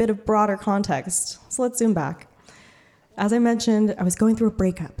sense with a bit of broader context. So let's zoom back. As I mentioned, I was going through a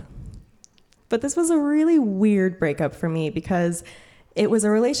breakup. But this was a really weird breakup for me because it was a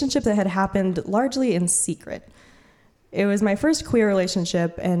relationship that had happened largely in secret. It was my first queer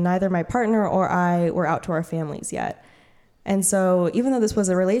relationship, and neither my partner or I were out to our families yet. And so even though this was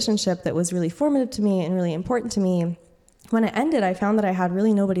a relationship that was really formative to me and really important to me, when it ended, I found that I had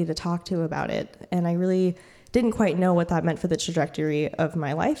really nobody to talk to about it. And I really didn't quite know what that meant for the trajectory of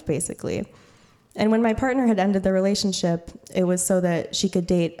my life, basically. And when my partner had ended the relationship, it was so that she could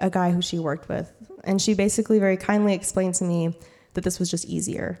date a guy who she worked with. And she basically very kindly explained to me that this was just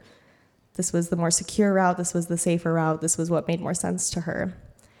easier. This was the more secure route. This was the safer route. This was what made more sense to her.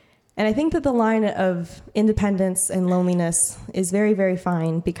 And I think that the line of independence and loneliness is very, very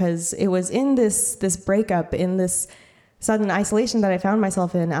fine because it was in this breakup, in this sudden isolation that I found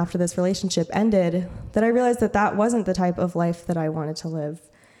myself in after this relationship ended, that I realized that that wasn't the type of life that I wanted to live.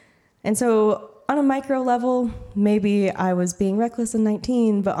 And so on a micro level, maybe I was being reckless in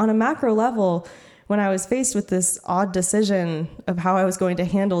 19, but on a macro level, when I was faced with this odd decision of how I was going to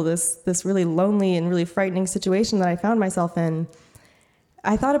handle this really lonely and really frightening situation that I found myself in,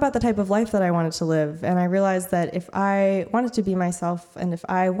 I thought about the type of life that I wanted to live, and I realized that if I wanted to be myself, and if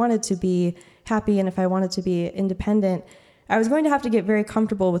I wanted to be happy, and if I wanted to be independent, I was going to have to get very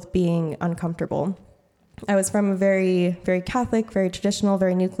comfortable with being uncomfortable. I was from a very, very Catholic, very traditional,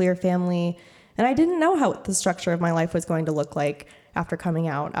 very nuclear family, and I didn't know how the structure of my life was going to look like after coming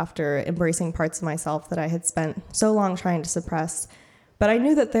out, after embracing parts of myself that I had spent so long trying to suppress. But I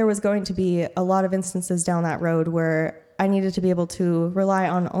knew that there was going to be a lot of instances down that road where I needed to be able to rely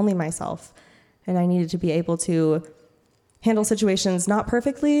on only myself, and I needed to be able to handle situations not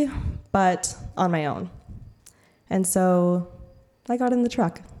perfectly, but on my own. And so I got in the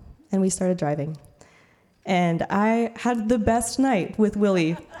truck, and we started driving. And I had the best night with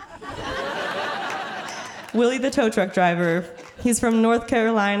Willie. Willie, the tow truck driver. He's from North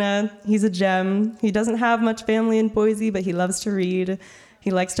Carolina. He's a gem. He doesn't have much family in Boise, but he loves to read.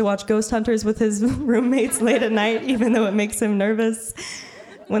 He likes to watch ghost hunters with his roommates late at night, even though it makes him nervous.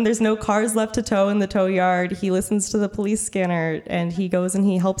 When there's no cars left to tow in the tow yard, he listens to the police scanner, and he goes and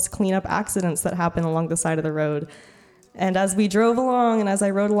he helps clean up accidents that happen along the side of the road. And as we drove along, and as I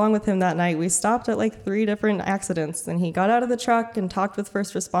rode along with him that night, we stopped at like 3 different accidents, and he got out of the truck and talked with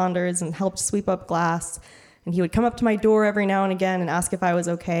first responders and helped sweep up glass. And he would come up to my door every now and again and ask if I was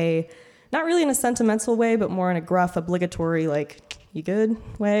okay. Not really in a sentimental way, but more in a gruff, obligatory, like, you good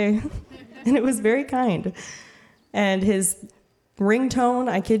way? And it was very kind. And his ringtone,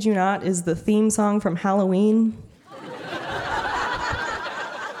 I kid you not, is the theme song from Halloween.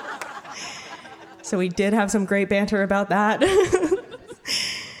 So we did have some great banter about that.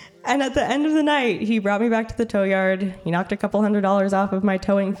 And at the end of the night, he brought me back to the tow yard. He knocked a couple $100 off of my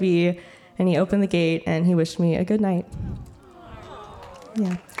towing fee, and he opened the gate, and he wished me a good night.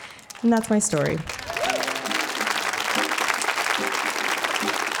 Yeah, and that's my story.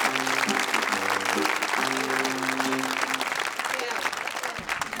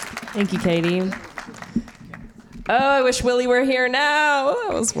 Thank you, Katie. Oh, I wish Willie were here now.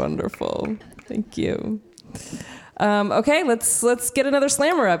 That was wonderful. Thank you. Okay, let's get another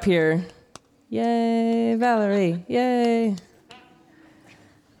slammer up here. Yay, Valerie! Yay.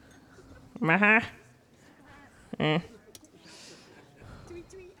 Are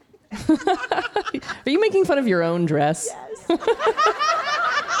you making fun of your own dress? Yes.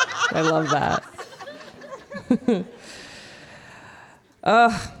 I love that.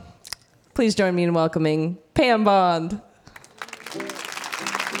 Please join me in welcoming Pam Bond.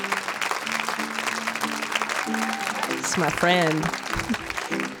 This is my friend.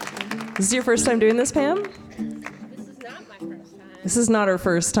 This is your first time doing this, Pam? This is not my first time. This is not her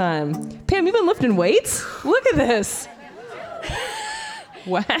first time. Pam, you've been lifting weights? Look at this.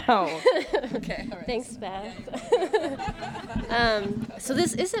 Wow. Okay, all right. Thanks, Beth. So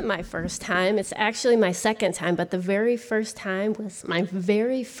this isn't my first time. It's actually my second time, but the very first time was my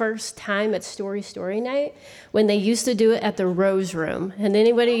very first time at Story Night when they used to do it at the Rose Room. And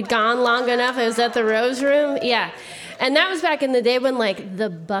anybody gone long enough, it was at the Rose Room? Yeah. And that was back in the day when, like, the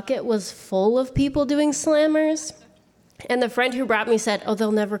bucket was full of people doing slammers. And the friend who brought me said, "Oh,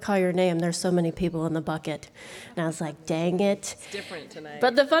 they'll never call your name. There's so many people in the bucket." And I was like, dang it. It's different tonight.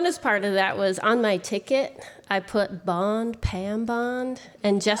 But the funnest part of that was on my ticket, I put Bond, Pam Bond,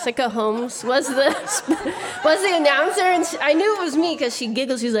 and Jessica Holmes was the announcer. And I knew it was me because she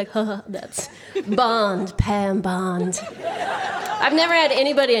giggled. She was like, "Huh, that's Bond, Pam Bond." I've never had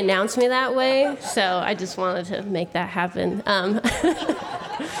anybody announce me that way, so I just wanted to make that happen.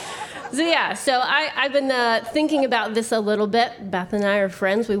 So I've been thinking about this a little bit. Beth and I are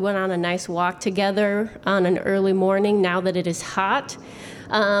friends. We went on a nice walk together on an early morning now that it is hot.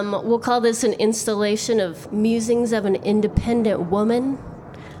 We'll call this an installation of musings of an independent woman.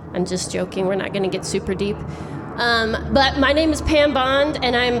 I'm just joking. We're not going to get super deep. But my name is Pam Bond,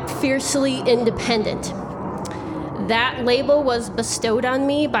 and I'm fiercely independent. That label was bestowed on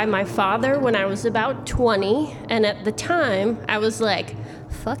me by my father when I was about 20, and at the time, I was like,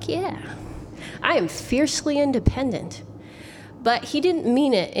 fuck yeah, I am fiercely independent. But he didn't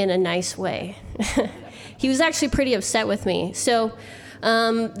mean it in a nice way. He was actually pretty upset with me. So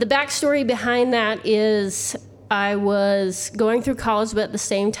the backstory behind that is I was going through college, but at the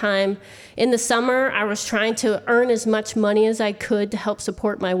same time, in the summer, I was trying to earn as much money as I could to help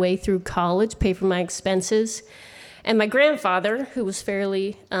support my way through college, pay for my expenses. And my grandfather, who was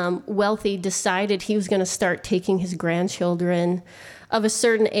fairly wealthy, decided he was going to start taking his grandchildren of a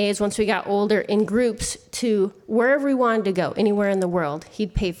certain age, once we got older, in groups to wherever we wanted to go, anywhere in the world.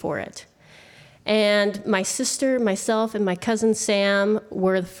 He'd pay for it. And my sister, myself, and my cousin Sam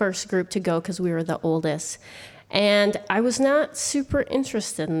were the first group to go because we were the oldest. And I was not super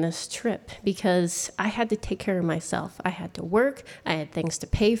interested in this trip because I had to take care of myself. I had to work. I had things to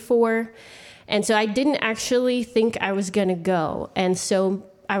pay for. And so I didn't actually think I was going to go. And so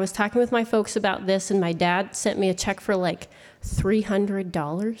I was talking with my folks about this, and my dad sent me a check for like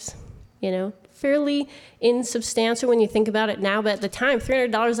 $300, fairly insubstantial when you think about it now. But at the time,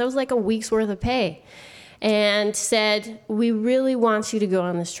 $300, that was like a week's worth of pay. And said, "We really want you to go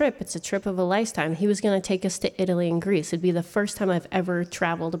on this trip. It's a trip of a lifetime." He was going to take us to Italy and Greece. It'd be the first time I've ever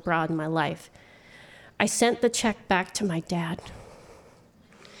traveled abroad in my life. I sent the check back to my dad.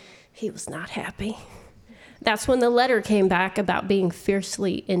 He was not happy. That's when the letter came back about being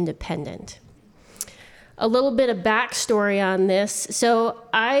fiercely independent. A little bit of backstory on this. So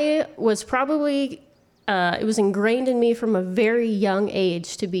I was probably, it was ingrained in me from a very young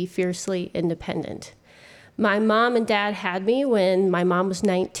age to be fiercely independent. My mom and dad had me when my mom was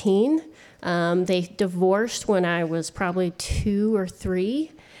 19. They divorced when I was probably 2 or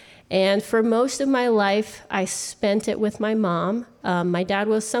 3. And for most of my life, I spent it with my mom. My dad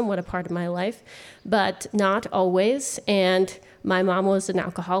was somewhat a part of my life, but not always. And my mom was an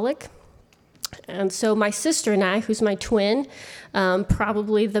alcoholic. And so my sister and I, who's my twin,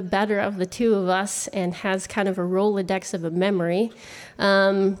 probably the better of the two of us and has kind of a Rolodex of a memory,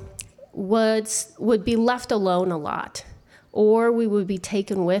 would be left alone a lot. Or we would be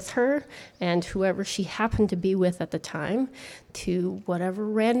taken with her and whoever she happened to be with at the time to whatever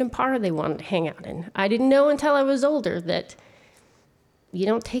random party they wanted to hang out in. I didn't know until I was older that you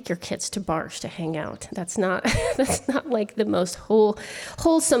don't take your kids to bars to hang out. That's not like the most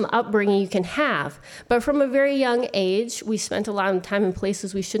wholesome upbringing you can have. But from a very young age, we spent a lot of time in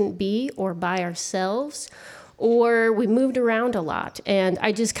places we shouldn't be or by ourselves, or we moved around a lot. And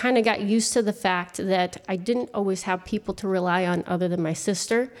I just kind of got used to the fact that I didn't always have people to rely on other than my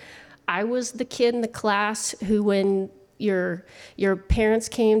sister. I was the kid in the class who, when your parents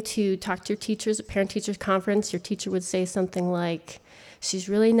came to talk to your teachers at parent-teachers conference, your teacher would say something like, "She's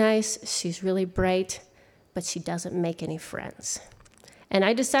really nice, she's really bright, but she doesn't make any friends." And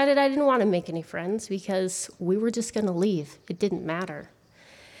I decided I didn't want to make any friends because we were just going to leave. It didn't matter.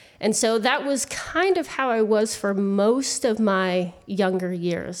 And so that was kind of how I was for most of my younger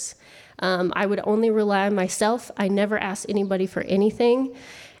years. I would only rely on myself. I never asked anybody for anything.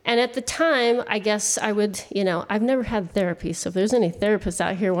 And at the time, I guess I would, I've never had therapy, so if there's any therapists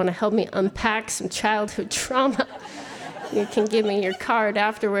out here who want to help me unpack some childhood trauma, you can give me your card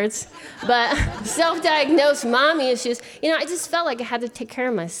afterwards. But self-diagnosed mommy issues, I just felt like I had to take care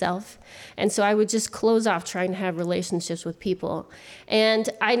of myself. And so I would just close off trying to have relationships with people. And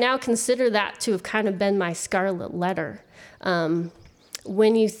I now consider that to have kind of been my scarlet letter.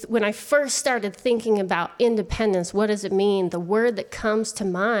 When I first started thinking about independence, what does it mean? The word that comes to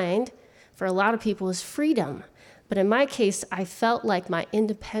mind for a lot of people is freedom. But in my case, I felt like my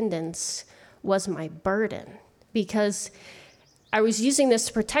independence was my burden because I was using this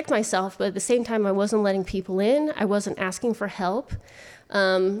to protect myself, but at the same time, I wasn't letting people in. I wasn't asking for help.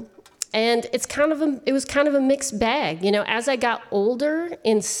 And it was kind of a mixed bag. As I got older,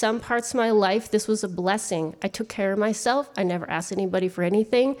 in some parts of my life, this was a blessing. I took care of myself. I never asked anybody for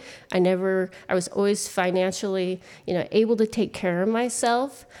anything. I was always financially, able to take care of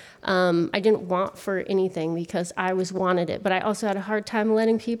myself. I didn't want for anything because I always wanted it. But I also had a hard time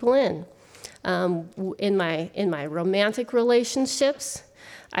letting people in. In my romantic relationships,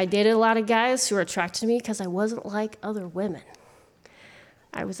 I dated a lot of guys who were attracted to me because I wasn't like other women.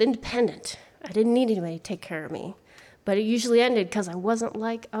 I was independent. I didn't need anybody to take care of me. But it usually ended because I wasn't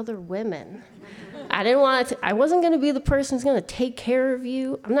like other women. I wasn't going to be the person who's going to take care of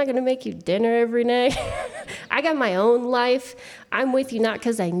you. I'm not going to make you dinner every night. I got my own life. I'm with you not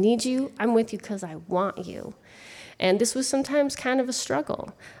because I need you. I'm with you because I want you. And this was sometimes kind of a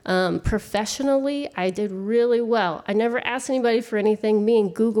struggle. Professionally, I did really well. I never asked anybody for anything. Me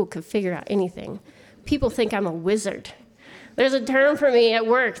and Google could figure out anything. People think I'm a wizard. There's a term for me at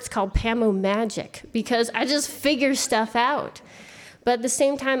work. It's called Pamo Magic because I just figure stuff out. But at the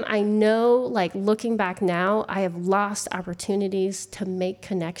same time, I know, like looking back now, I have lost opportunities to make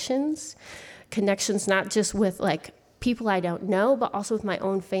connections not just with like people I don't know, but also with my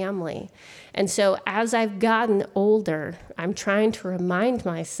own family. And so as I've gotten older, I'm trying to remind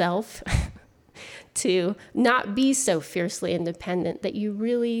myself to not be so fiercely independent, that you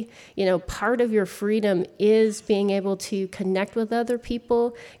really, part of your freedom is being able to connect with other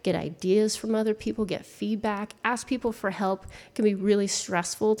people, get ideas from other people, get feedback, ask people for help. It can be really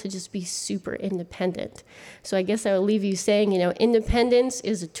stressful to just be super independent. So I guess I will leave you saying, independence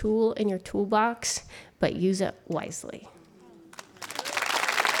is a tool in your toolbox, but use it wisely.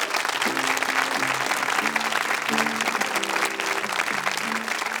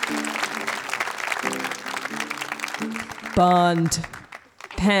 Bond.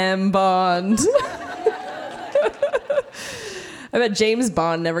 Pam Bond. I bet James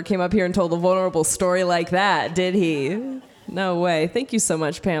Bond never came up here and told a vulnerable story like that, did he? No way. Thank you so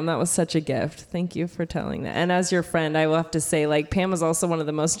much, Pam. That was such a gift. Thank you for telling that. And as your friend, I will have to say, like, Pam is also one of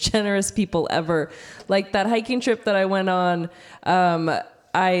the most generous people ever. Like that hiking trip that I went on,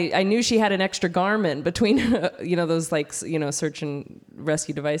 I knew she had an extra Garmin between, those like, search and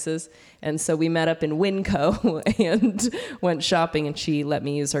rescue devices. And so we met up in Winco and went shopping and she let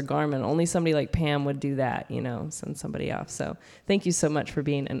me use her Garmin. Only somebody like Pam would do that, send somebody off. So thank you so much for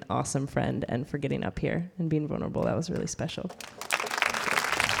being an awesome friend and for getting up here and being vulnerable. That was really special.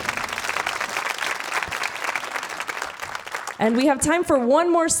 And we have time for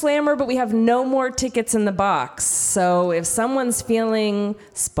one more slammer, but we have no more tickets in the box. So if someone's feeling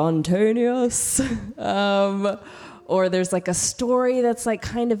spontaneous, or there's like a story that's like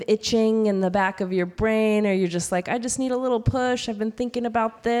kind of itching in the back of your brain, or you're just like, I just need a little push. I've been thinking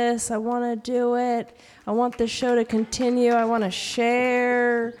about this. I want to do it. I want this show to continue. I want to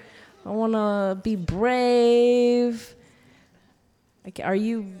share. I want to be brave. Are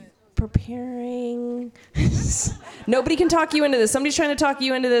you preparing? Nobody can talk you into this. Somebody's trying to talk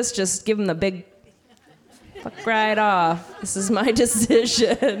you into this. Just give them the big fuck right off. This is my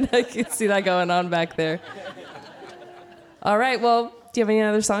decision. I can see that going on back there. All right. Well, do you have any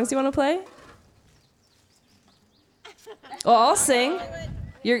other songs you want to play? Oh, I'll sing.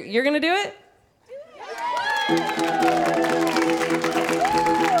 You're gonna do it?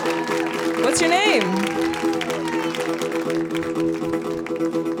 What's your name?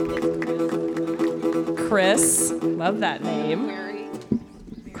 Chris. Love that name. Query.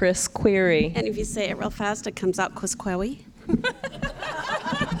 Chris Query. And if you say it real fast, it comes out Quisquewy.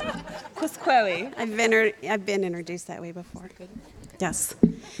 Quisquewy. I've been introduced that way before. Yes.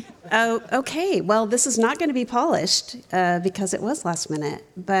 Oh, okay. Well, this is not going to be polished because it was last minute.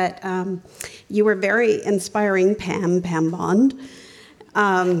 But you were very inspiring, Pam Bond.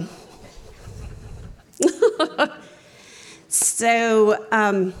 I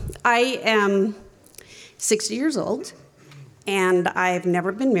am 60 years old, and I've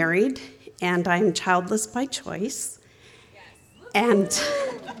never been married, and I'm childless by choice. And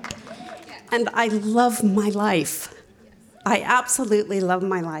I love my life. I absolutely love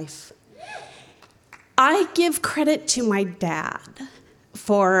my life. I give credit to my dad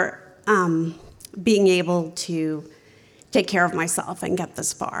for being able to take care of myself and get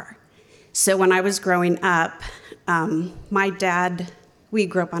this far. So when I was growing up, we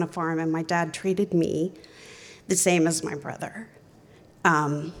grew up on a farm, and my dad treated me the same as my brother.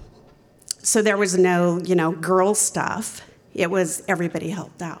 So there was no, girl stuff. It was everybody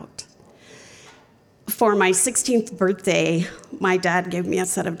helped out. For my 16th birthday, my dad gave me a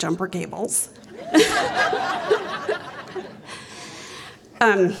set of jumper cables.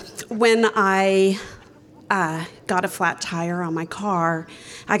 When I got a flat tire on my car,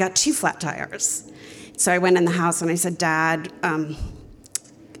 I got 2 flat tires. So I went in the house and I said, Dad, I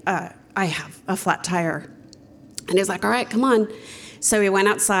have a flat tire. And he was like, all right, come on. So he went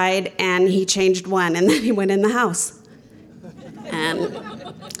outside and he changed one, and then he went in the house.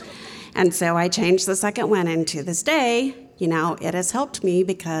 And so I changed the second one, and to this day, it has helped me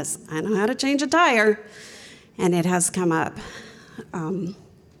because I know how to change a tire, and it has come up.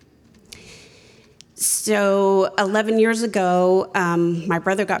 So 11 years ago, my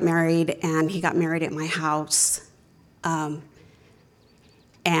brother got married, and he got married at my house. And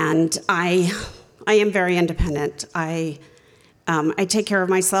I am very independent. I take care of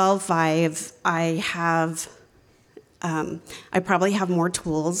myself. I probably have more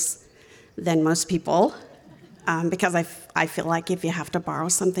tools than most people, because I feel like if you have to borrow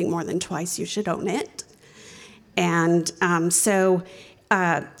something more than twice, you should own it. And so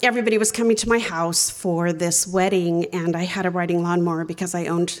everybody was coming to my house for this wedding, and I had a riding lawnmower because I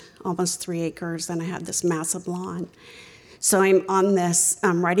owned almost 3 acres, and I had this massive lawn. So I'm on this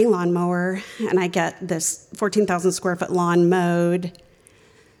riding lawnmower, and I get this 14,000 square foot lawn mowed.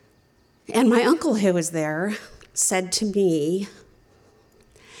 And my uncle, who was there, said to me,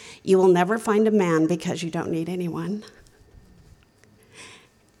 "You will never find a man because you don't need anyone."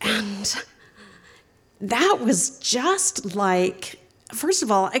 And that was just like, first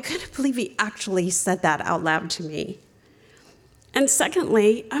of all, I couldn't believe he actually said that out loud to me. And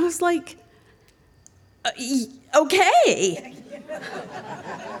secondly, I was like, okay.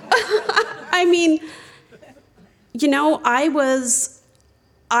 I mean,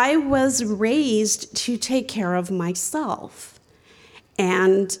 I was raised to take care of myself.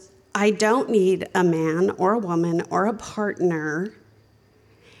 And I don't need a man or a woman or a partner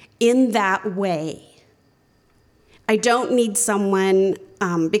in that way. I don't need someone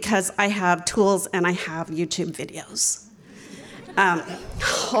because I have tools and I have YouTube videos.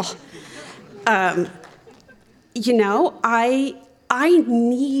 I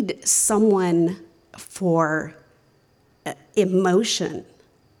need someone for emotion,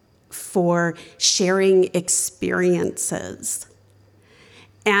 for sharing experiences.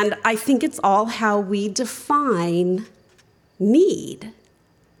 And I think it's all how we define need.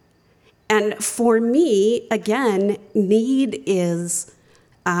 And for me, again, need is,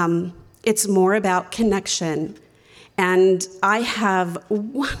 it's more about connection. And I have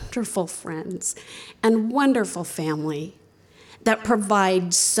wonderful friends and wonderful family that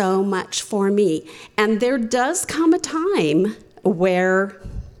provide so much for me. And there does come a time where,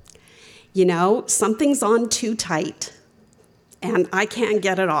 something's on too tight and I can't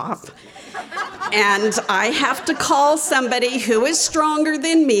get it off. And I have to call somebody who is stronger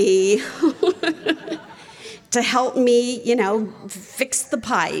than me to help me, fix the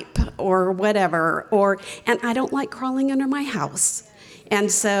pipe or whatever. And I don't like crawling under my house.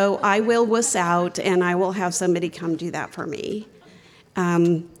 And so I will wuss out and I will have somebody come do that for me.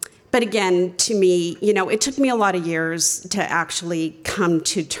 But again, to me, it took me a lot of years to actually come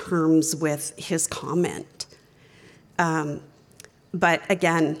to terms with his comment. But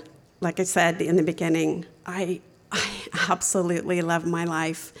again, like I said in the beginning, I absolutely love my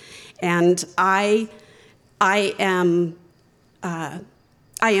life. And I am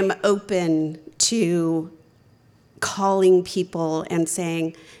open to calling people and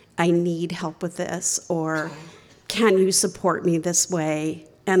saying, I need help with this, or can you support me this way?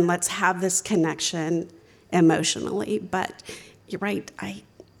 And let's have this connection emotionally. But you're right, I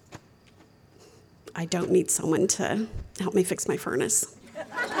don't need someone to help me fix my furnace.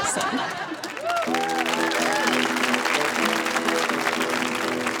 So.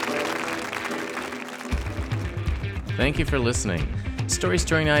 Thank you for listening. Story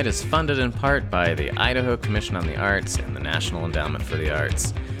Story Night is funded in part by the Idaho Commission on the Arts and the National Endowment for the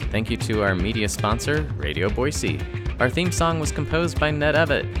Arts. Thank you to our media sponsor, Radio Boise. Our theme song was composed by Ned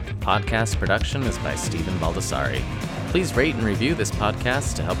Evett. Podcast production is by Stephen Baldessari. Please rate and review this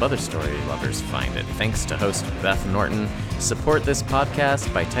podcast to help other story lovers find it. Thanks to host Beth Norton. Support this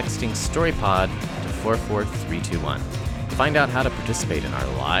podcast by texting StoryPod to 44321. Find out how to participate in our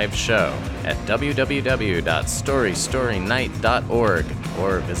live show at www.storystorynight.org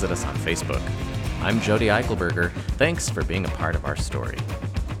or visit us on Facebook. I'm Jody Eichelberger. Thanks for being a part of our story.